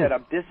 He said,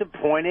 I'm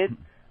disappointed.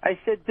 I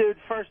said, dude,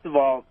 first of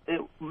all,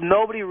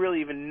 nobody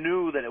really even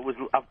knew that it was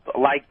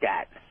like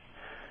that.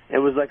 It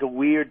was like a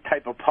weird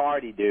type of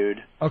party,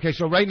 dude. Okay,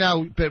 so right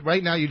now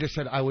you just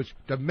said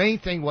the main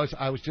thing was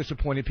I was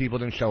disappointed people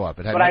didn't show up.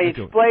 But I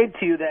explained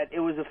to you that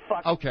it was a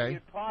fucking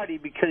weird party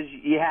because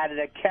you had it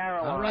at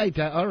Caroline.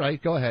 All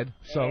right, go ahead.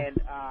 So.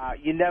 And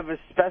you never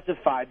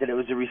specified that it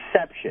was a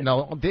reception.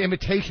 No, the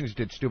invitations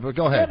did, stupid.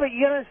 Go ahead.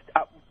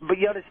 Yeah, but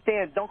you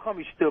understand, don't call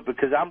me stupid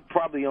because I'm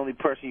probably the only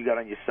person you got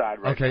on your side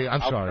right now. Okay, I'm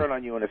sorry. I'll turn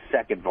on you in a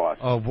second, boss.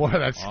 Oh, boy,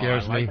 that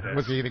scares me.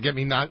 Was he going to get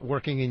me not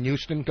working in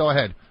Houston? Go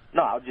ahead.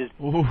 No, I'll just...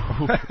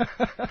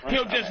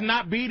 He'll just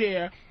not be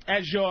there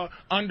as your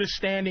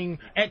understanding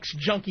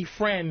ex-junkie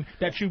friend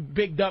that you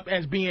bigged up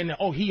as being,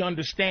 he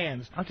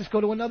understands. I'll just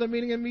go to another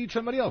meeting and meet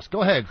somebody else.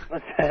 Go ahead.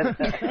 What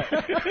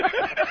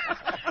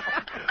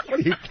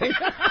do you think?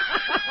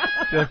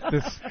 Just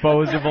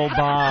disposable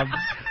Bob.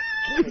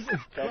 Jesus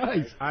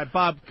Christ. All right,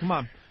 Bob, come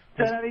on.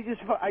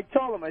 I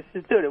told him, I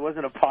said, dude, it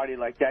wasn't a party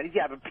like that. He's,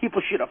 but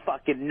people should have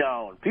fucking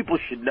known. People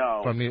should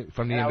know. From the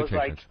invitations. I was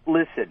like,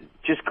 listen,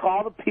 just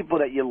call the people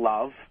that you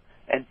love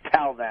and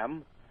tell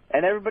them,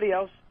 and everybody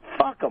else,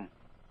 fuck them.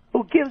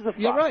 Who gives a fuck?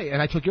 You're right,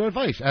 and I took your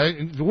advice.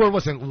 The word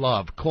wasn't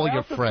love. Call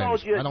your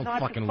friends. I don't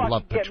fucking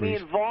love Patrice. Get me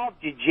involved,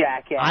 you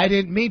jackass. I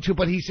didn't mean to,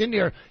 but he's in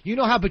there. You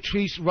know how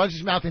Patrice runs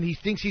his mouth and he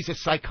thinks he's a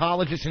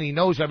psychologist and he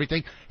knows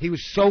everything. He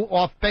was so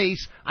off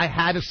base, I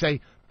had to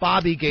say,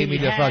 Bobby gave me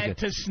the fucking... He had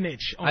to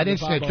snitch. I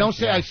didn't snitch. Don't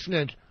say I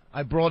snitched.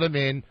 I brought him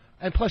in.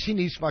 And plus, he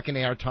needs fucking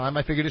airtime.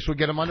 I figured this would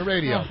get him on the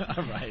radio.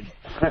 All right.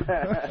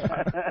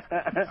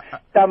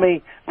 I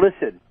mean,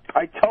 listen,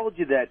 I told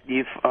you that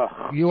if...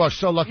 you are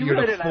so lucky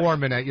you're the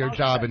foreman at your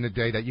job in the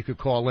day that you could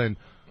call in.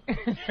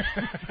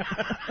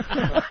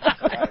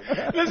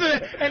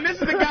 Listen, and this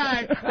is the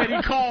guy that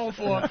he called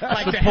for,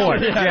 like support.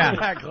 The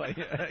help.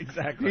 Yeah,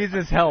 exactly. He's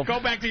his help. Go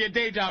back to your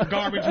day job,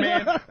 garbage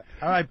man.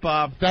 All right,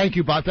 Bob. Thank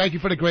you, Bob. Thank you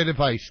for the great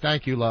advice.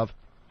 Thank you, love.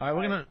 All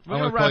right, we're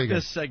gonna wrap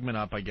this segment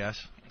up, I guess.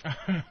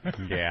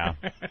 Yeah.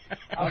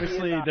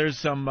 Obviously, there's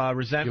some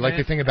resentment. You like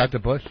the thing about the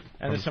bush?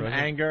 And there's some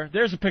anger.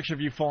 There's a picture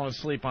of you falling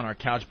asleep on our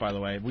couch, by the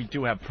way. We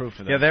do have proof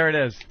of that. Yeah, there it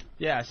is.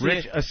 Yeah, see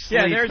Rich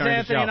asleep. Yeah, there's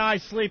Anthony and I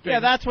sleeping. Yeah,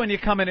 that's when you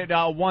come in at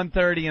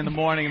 1:30 in the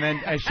morning and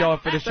then I show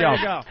up for the show. There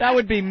you go. That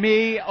would be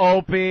me,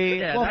 Opie,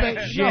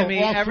 Jimmy,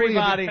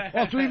 everybody.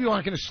 All three of you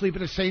aren't going to sleep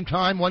at the same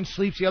time. One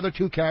sleeps, the other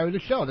two carry the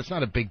show. That's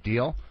not a big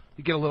deal.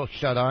 You get a little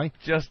shut-eye.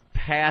 Just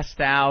passed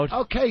out.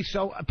 Okay,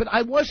 but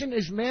I wasn't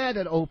as mad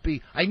at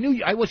Opie. I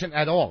knew I wasn't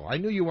at all. I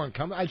knew you weren't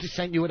coming. I just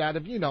sent you it out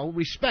of,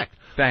 respect.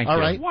 Thank you. All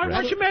right? Why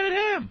weren't you mad at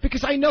him?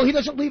 Because I know he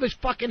doesn't leave his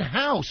fucking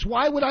house.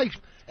 Why would I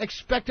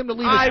expect him to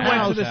leave his house?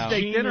 I went to the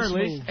steak dinner, at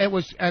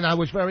least. And I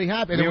was very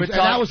happy. And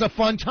that was a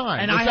fun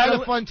time. And I had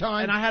a fun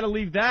time. And I had to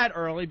leave that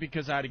early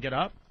because I had to get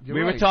up.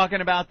 We were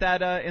talking about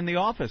that in the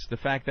office, the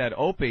fact that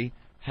Opie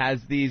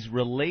has these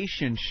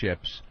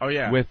relationships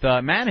with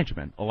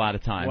management a lot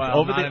of times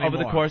over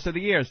the course of the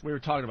years. We were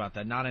talking about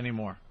that. Not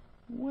anymore.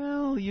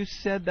 Well, you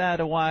said that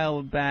a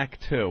while back,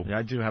 too. Yeah,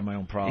 I do have my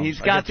own problems. He's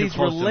got these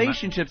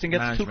relationships and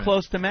gets too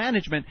close to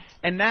management.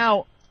 And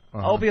now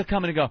Opie will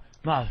come in and go,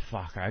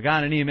 motherfucker, I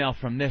got an email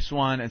from this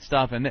one and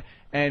stuff.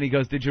 And he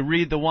goes, did you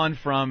read the one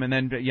from, and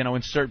then,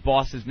 insert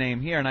boss's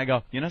name here. And I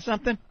go, you know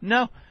something?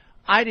 No,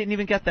 I didn't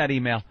even get that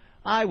email.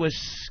 I was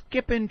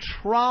skipping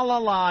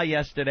tra-la-la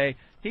yesterday.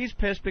 He's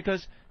pissed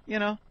because,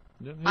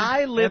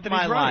 I live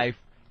my life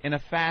in a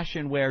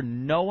fashion where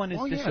no one is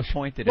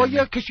disappointed in me. Well,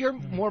 yeah, because you're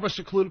more of a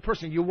secluded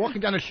person. You're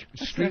walking down the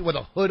street with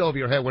a hood over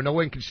your head where no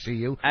one can see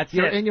you.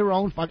 You're in your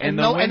own fucking... And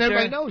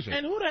everybody knows it.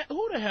 And who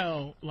the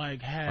hell,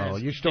 has... Oh,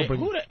 you still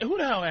who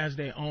the hell has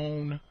their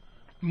own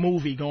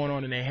movie going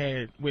on in their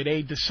head where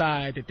they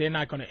decide that they're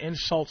not going to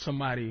insult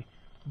somebody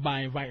by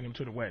inviting him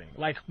to the wedding?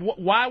 Like,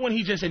 why wouldn't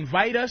he just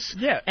invite us?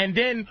 Yeah. And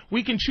then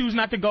we can choose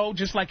not to go,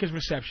 just like his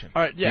reception.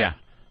 All right, yeah.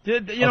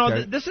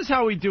 This is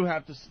how we do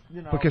have to,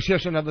 Because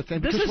here's another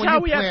thing. This is how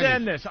we have to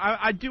end this.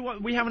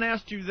 We haven't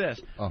asked you this.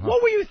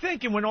 What were you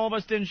thinking when all of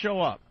us didn't show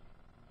up?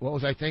 What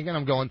was I thinking?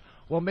 I'm going,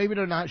 well, maybe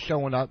they're not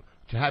showing up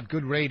to have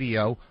good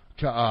radio,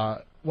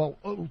 well,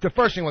 the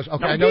first thing was,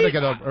 okay, I know they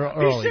get up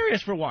early. Be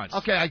serious for once.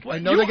 Okay, I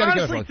know they got to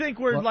get up early. You honestly think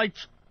we're, like,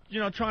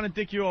 trying to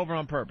dick you over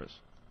on purpose?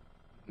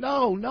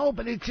 No,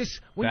 but it's just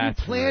when you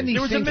plan these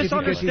things. There was a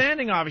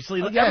misunderstanding,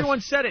 obviously. Yes.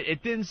 Everyone said it.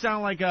 It didn't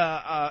sound like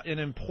an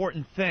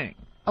important thing.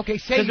 Okay,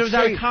 because it was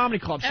at a comedy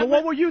club. So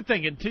what were you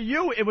thinking? To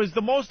you, it was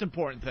the most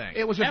important thing.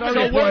 It was a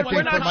very important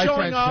thing for my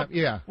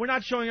friends. We're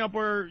not showing up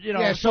where,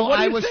 Yeah, so what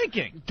are you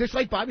thinking? Just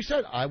like Bobby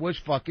said, I was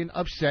fucking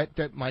upset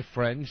that my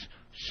friends,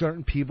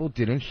 certain people,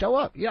 didn't show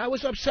up. Yeah, I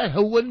was upset.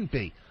 Who wouldn't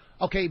be?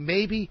 Okay,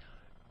 maybe...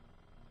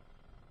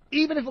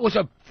 Even if it was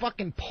a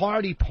fucking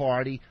party,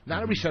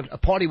 not a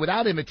party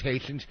without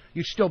invitations,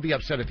 you'd still be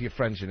upset if your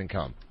friends didn't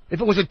come. If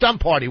it was a dumb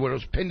party where it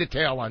was pin to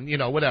tail on,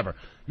 whatever,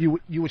 you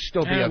would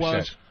still be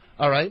upset.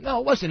 All right? No,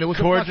 it wasn't. It was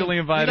cordially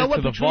invited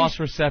to the Voss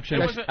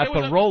reception at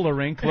the roller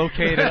rink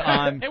located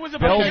on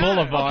Bell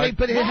Boulevard. Okay,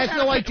 but it has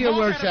no idea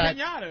where it's at.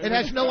 It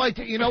has no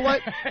idea. You know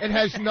what? It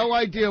has no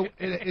idea.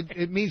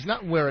 It means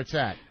nothing where it's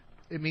at.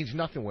 It means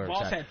nothing where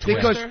it's at.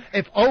 Because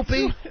if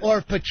Opie or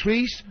if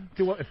Patrice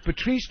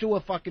do a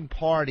fucking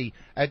party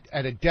at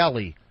a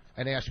deli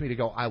and asked me to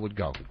go, I would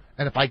go.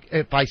 And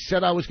if I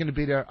said I was going to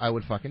be there, I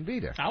would fucking be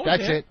there.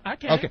 That's it. I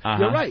can't. Okay,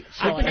 you're right.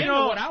 So I can't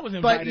know what I was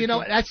invited to.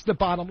 But that's the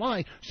bottom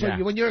line. So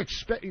when you're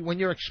expecting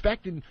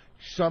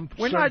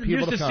we're not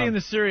used to come. seeing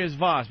the serious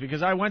Voss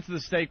because I went to the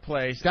steak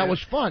place. That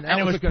was fun. And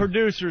it was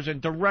producers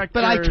and directors.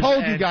 But I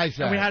told you guys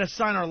that. And we had to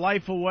sign our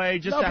life away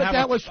just to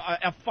have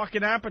a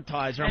fucking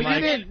appetizer. And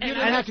you didn't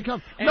have to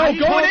come. No,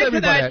 going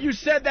into that, you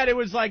said that it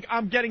was like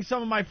I'm getting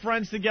some of my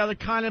friends together,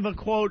 kind of a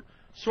quote.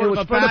 Sort of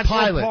a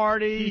bachelor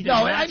party. No,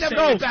 I never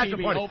said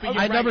bachelor party.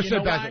 I never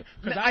said bachelor.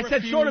 I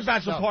said sort of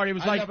bachelor party. It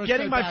was like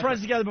getting my friends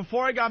together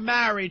before I got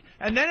married,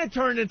 and then it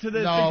turned into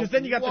this because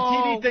then you got the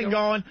TV thing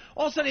going.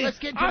 All of a sudden,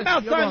 I'm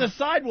outside on the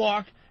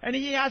sidewalk. And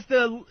he has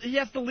to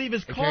leave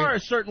his car a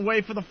certain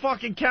way for the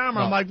fucking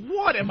camera. I'm like,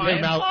 what am I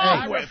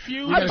involved with?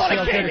 I thought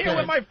I came here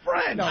with my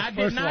friend. I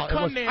did not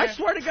come there. I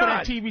swear to God. For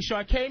that TV show.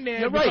 I came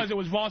there because it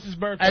was Voss's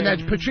birthday. And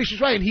then Patrice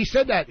is right. And he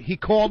said that. He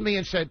called me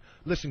and said,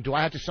 listen, do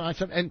I have to sign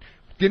something? And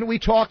didn't we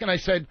talk? And I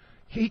said,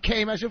 he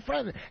came as a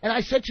friend. And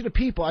I said to the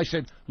people, I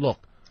said, look,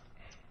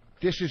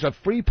 this is a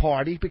free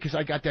party because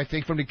I got that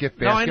thing from the gift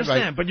basket. No, I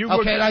understand. Right? But you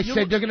okay, and I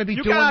said they're going to be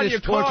doing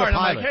this towards a pilot.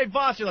 I'm like, hey,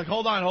 Voss, you're like,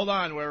 hold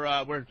on.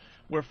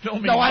 We're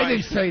filming. No, I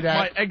didn't say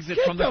that. My exit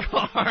from the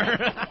car.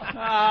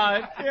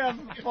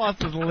 Voss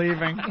is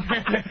leaving.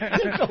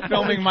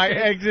 Filming my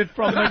exit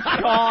from the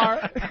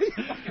car.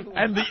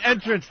 And the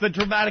entrance, the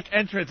dramatic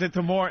entrance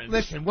into Morton.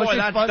 Listen,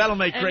 that'll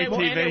make great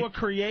TV. And they were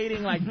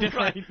creating like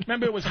different.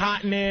 Remember, it was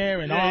hot in there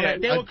and all that.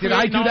 They were did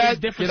I do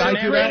that? Did I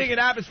do that? Creating an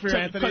atmosphere,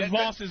 Anthony. Because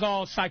Voss is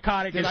all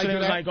psychotic, and so it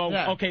was like,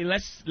 okay,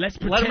 let's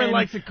pretend Letterman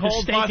likes it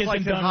cold. The steak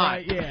isn't done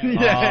right.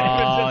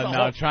 Yeah. Oh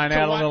no, trying to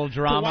add a little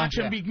drama. To watch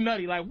him be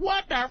nutty, like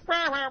what the.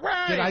 Did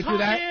I do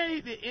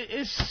that?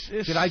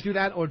 Did I do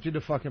that, or did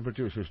the fucking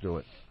producers do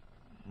it?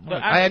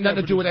 I had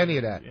nothing to do with any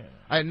of that.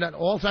 Yeah.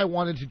 All I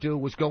wanted to do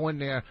was go in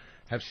there,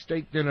 have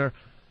steak dinner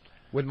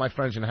with my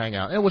friends, and hang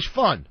out. And it was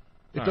fun.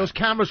 If those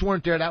cameras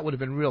weren't there, that would have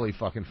been really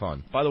fucking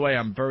fun. By the way,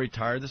 I'm very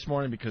tired this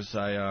morning because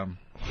I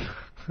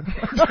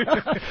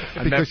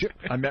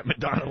met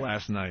Madonna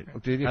last night.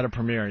 Did you? At a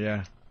premiere,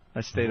 yeah.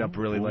 I stayed up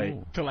really late.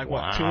 Till like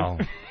what,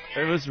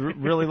 2? It was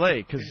really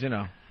late because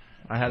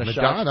I had a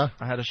Madonna. shot.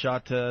 I had a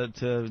shot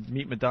to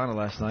meet Madonna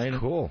last night.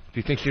 Cool. Do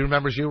you think she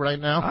remembers you right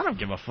now? I don't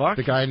give a fuck.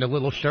 The guy in the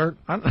little shirt?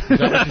 Is that what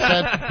you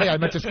said? Hey, I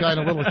met this guy in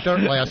a little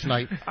shirt last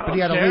night, but he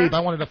had to leave. I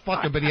wanted to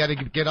fuck him, but he had to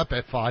get up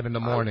at 5 in the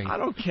morning. I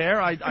don't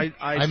care. I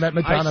met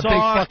Madonna. Big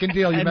fucking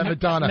deal. You met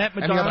Madonna.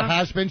 Any other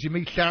has-beens? You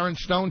meet Sharon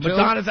Stone, too?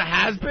 Madonna's a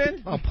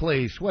has-been? Oh,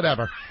 please.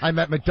 Whatever. I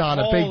met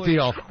Madonna. Holy big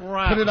deal.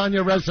 Crap. Put it on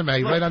your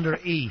resume, right under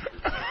E.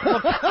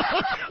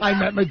 I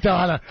met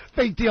Madonna.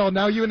 Big deal.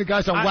 Now you and the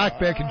guys on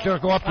Whackback can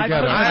jerk off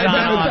together. I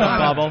met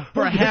Madonna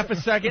for a half a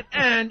second,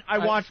 and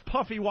I watched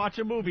Puffy watch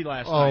a movie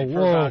last night for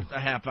about a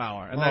half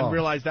hour, and then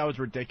realized that was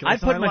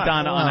ridiculous. I put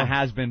Madonna on a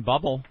has-been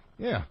bubble.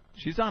 Yeah.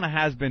 She's on a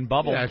has-been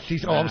bubble. Yeah,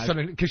 she's all of a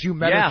sudden, because you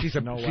met her, she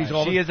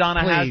is on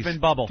a has-been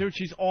bubble. Dude,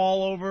 she's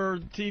all over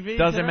TV.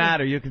 Doesn't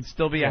matter. You can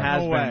still be a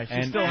has-been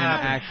and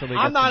actually get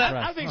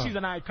I think she's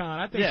an icon.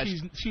 I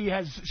think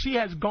she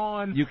has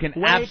gone. You can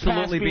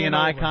absolutely be an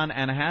icon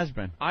and a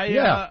has-been.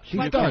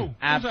 She's done.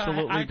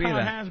 Absolutely be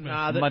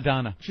that.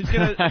 Madonna. She's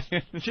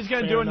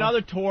gonna do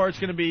another tour. It's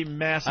gonna be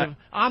massive.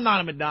 I'm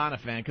not a Madonna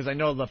fan because I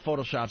know the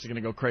Photoshops are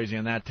gonna go crazy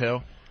on that too.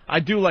 I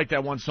do like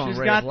that one song. She's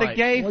got the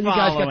gay following. You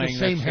guys got the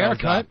same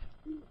haircut.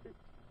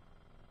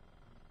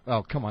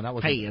 Oh, come on, that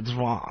was... Hey, it's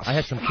Voss. I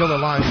had some killer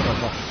lines so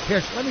far.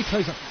 Here, let me tell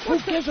you something. Who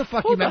gives a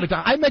fuck you met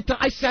Madonna?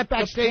 I sat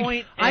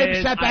backstage.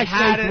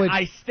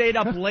 I stayed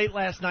up late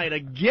last night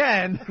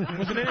again.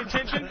 Was it any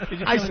tension? Did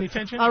you feel any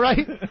tension? All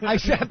right. I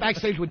sat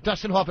backstage with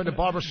Dustin Hoffman and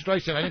Barbara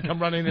Streisand. I didn't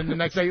come running in the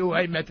next day. Ooh,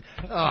 I met...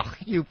 Oh,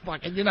 you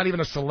fucking... You're not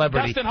even a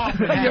celebrity. Dustin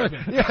Hoffman has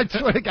been. Yeah, I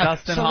swear to God.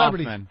 Dustin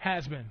Hoffman.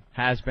 Has been.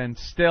 Has been.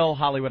 Still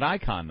Hollywood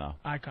icon, though.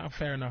 Icon,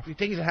 fair enough. You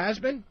think he's a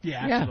has-been?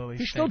 Yeah, absolutely.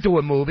 He's still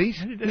doing movies.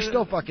 He's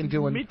still fucking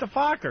doing... Meet the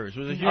Fox. Wreckers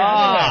was a huge.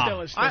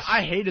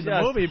 I hated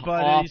the movie,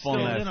 but he's still,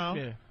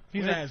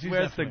 Where's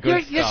the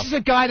good stuff? This is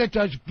a guy that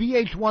does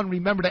VH1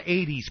 Remember the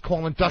 80s,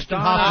 calling Dustin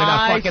Hoffman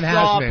a fucking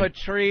has-been. I saw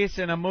Patrice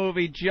in a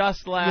movie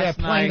just last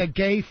night. Playing a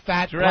gay,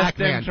 fat dressed black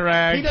man. in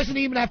drag. He doesn't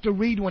even have to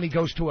read when he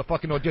goes to a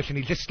fucking audition.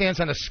 He just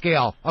stands on a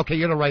scale. Okay,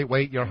 you're the right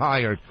weight. You're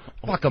hired.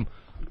 Fuck him.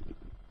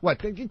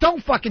 What?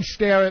 Don't fucking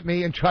stare at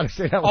me and try to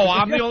say that. Oh,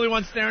 I'm the only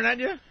one staring at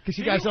you? Because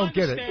you guys don't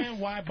get it. Do you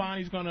understand why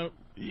Bonnie's gonna...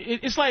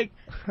 It's like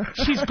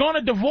she's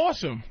gonna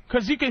divorce him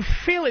because you can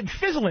feel it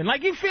fizzling.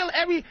 Like you feel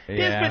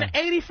there's been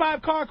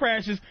 85 car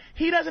crashes.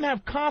 He doesn't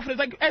have confidence.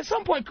 Like at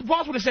some point,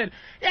 Voss would have said,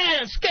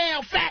 "Yeah,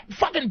 scale, fat,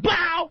 fucking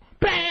bow,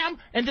 bam,"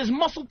 and just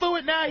muscle through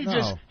it. Now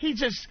he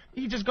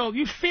just goes.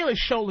 You feel his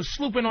shoulders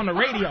slooping on the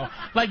radio.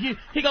 Like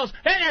he goes,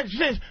 "Hey, she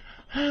says."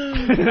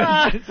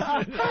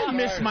 I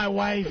miss my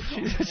wife.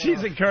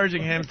 She's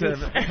encouraging him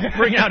to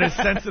bring out his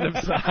sensitive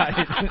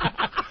side.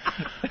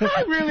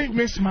 I really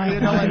miss my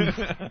wife.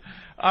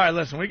 All right,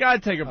 listen, we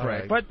got to take a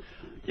break. Right. But,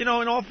 in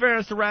all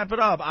fairness, to wrap it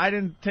up, I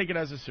didn't take it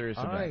as a serious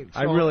event. Right.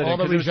 I really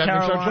didn't. All the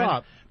resentments are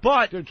dropped.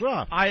 But they're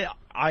dropped. I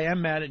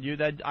am mad at you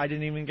that I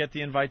didn't even get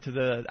the invite to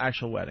the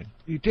actual wedding.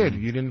 You did.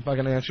 You didn't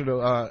fucking answer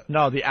the...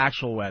 No, the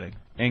actual wedding.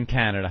 In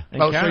Canada.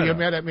 So you're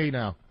mad at me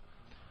now.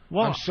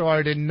 Well, I'm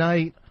sorry,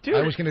 tonight dude,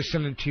 I was going to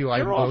send it to you.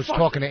 I was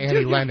talking to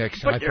Annie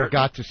Lennox, and I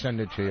forgot to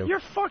send it to you.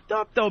 You're fucked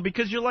up though,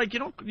 because you're like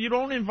you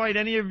don't invite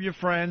any of your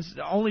friends,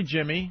 only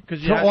Jimmy,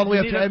 because all the way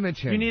up to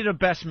Edmonton. You need a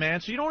best man,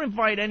 so you don't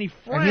invite any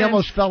friends. And he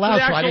almost fell out,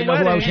 so I didn't know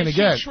who I was going to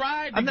get. She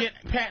tried to get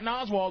Patton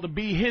Oswalt to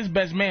be his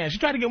best man. She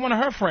tried to get one of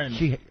her friends.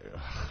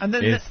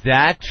 Is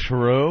that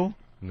true?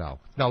 No,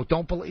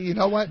 don't believe. You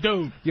know what,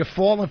 dude? You're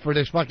falling for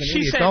this fucking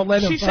idiot. Said, don't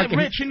let him. She said,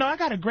 "Rich, I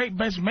got a great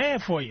best man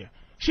for you."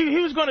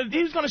 He was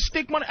gonna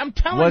stick one. I'm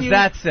telling you. Was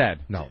that said?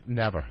 No,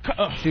 never.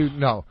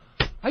 No.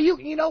 Are you?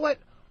 You know what?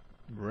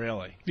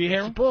 Really? Do you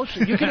hear him?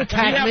 Bullshit. You can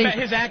attack me.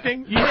 His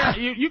acting.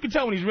 You can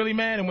tell when he's really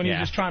mad and when he's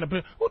just trying to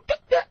put.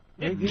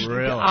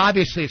 Really?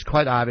 Obviously, it's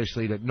quite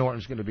obviously that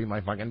Norton's going to be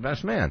my fucking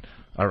best man.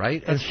 All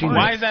right? And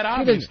why is that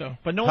obvious, though?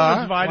 But no one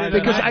was invited.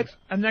 Because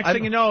and next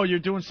thing you know, you're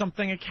doing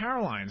something at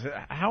Caroline's.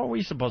 How are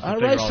we supposed to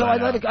figure all that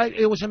out? I let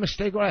it. It was a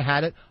mistake where I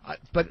had it.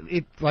 But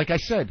like I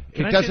said,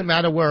 it doesn't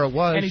matter where it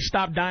was. And he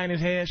stopped dyeing his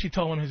hair. She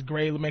told him his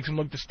gray makes him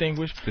look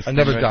distinguished. I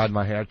never dyed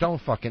my hair. Don't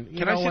fucking.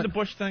 Can I see the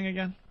Bush thing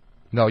again?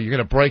 No, you're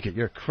going to break it.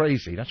 You're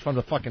crazy. That's from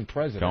the fucking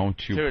president.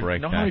 Don't you break that. You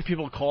know how many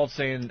people called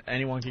saying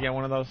anyone can get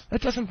one of those?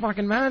 It doesn't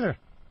fucking matter.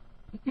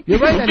 You're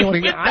right,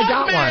 anyone. I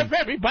got one. If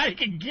everybody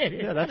can get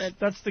it. Yeah,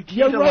 that's the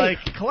key to like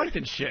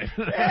collecting shit.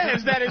 Yeah,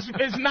 is that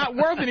it's not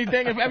worth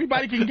anything if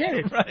everybody can get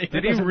it. Right.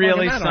 Did he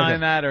really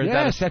sign that, or is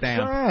that a stamp? That's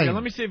right. Yeah,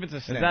 let me see if it's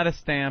a stamp. Is that a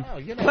stamp? Oh,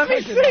 let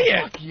me see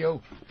it. Fuck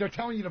you. They're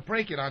telling you to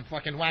break it on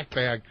fucking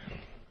Whackbag.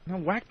 No,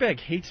 Whackbag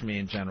hates me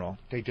in general.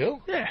 They do?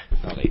 Yeah.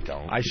 No, they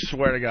don't. I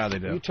swear to God they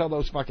do. You tell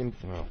those fucking...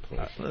 Oh,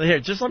 please. Here,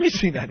 just let me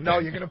see that. No,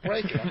 you're going to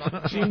break it. I'm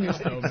not a genius,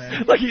 though,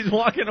 man. Look, he's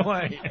walking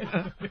away.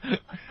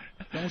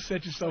 Don't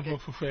set yourself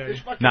up for failure.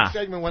 This fucking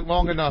segment went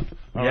long enough.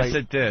 All yes, right.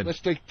 it did.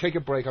 Let's take a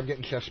break. I'm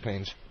getting chest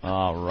pains.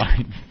 All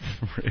right,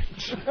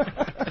 Rich.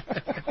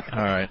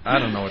 All right. I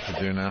don't know what to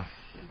do now.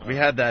 We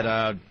had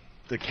that,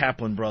 the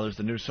Kaplan Brothers,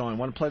 the new song.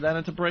 Want to play that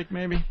into break,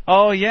 maybe?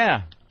 Oh,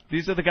 yeah.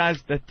 These are the guys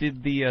that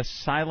did the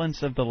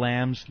Silence of the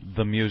Lambs,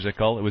 the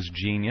musical. It was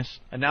genius.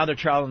 And now they're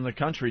traveling the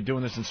country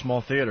doing this in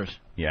small theaters.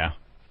 Yeah.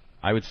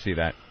 I would see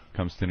that.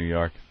 Comes to New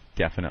York.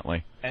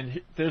 Definitely.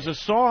 And there's a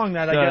song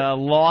that a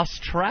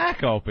lost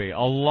track, Opie. A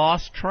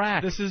lost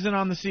track. This isn't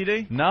on the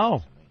CD?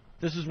 No.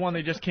 This is one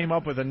they just came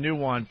up with, a new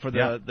one for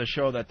the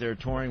show that they're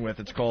touring with.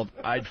 It's called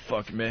I'd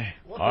Fuck Me.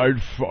 I'd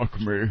fuck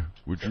me.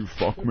 Would you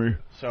fuck me?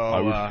 So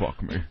I would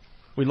fuck me.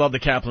 We love the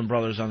Kaplan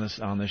Brothers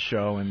on this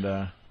show.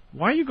 And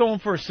why are you going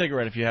for a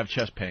cigarette if you have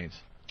chest pains?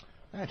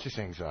 That's just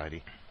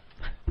anxiety.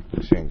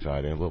 Just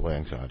anxiety, a little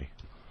anxiety.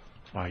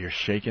 Wow, you're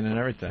shaking and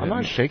everything. I'm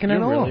not shaking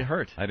at all. You're really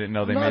hurt. I didn't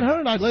know they made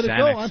hurt. I let it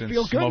go. I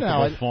feel good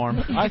now.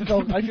 Form. I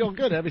feel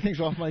good. Everything's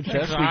off my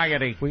chest.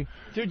 Anxiety.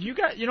 Dude, you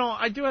got.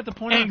 I do have to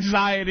point out.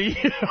 Anxiety.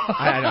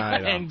 I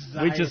know.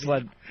 Anxiety. We just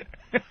let.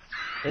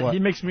 He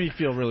makes me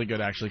feel really good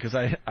actually because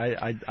I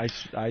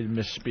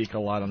misspeak a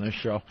lot on this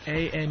show.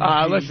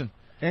 Listen.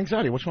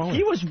 Anxiety, what's wrong with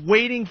He was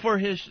waiting for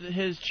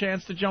his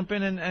chance to jump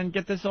in and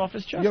get this off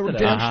his chest You're today.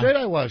 damn straight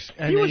I was.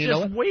 And he was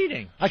just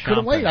waiting. I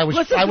couldn't wait.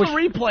 Listen to the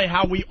replay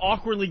how we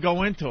awkwardly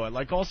go into it.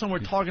 Like all of a sudden we're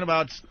talking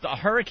about a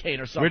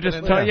hurricane or something.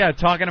 We're just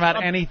talking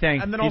about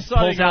anything. And then he all of a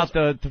sudden pulls out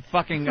the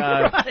fucking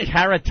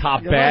carrot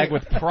top bag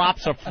with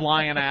props are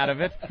flying out of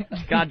it.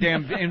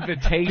 Goddamn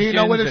invitations. Do you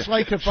know what it's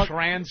like to fuck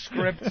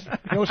transcripts? You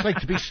know what it's like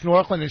to be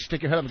snorkeling and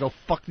stick your head up and go,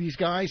 fuck these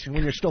guys? And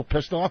when you're still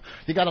pissed off,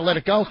 you got to let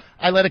it go.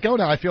 I let it go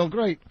now. I feel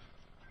great.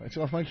 It's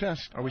off my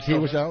chest. Are we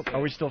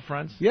still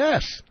friends?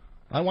 Yes.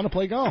 I want to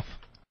play golf.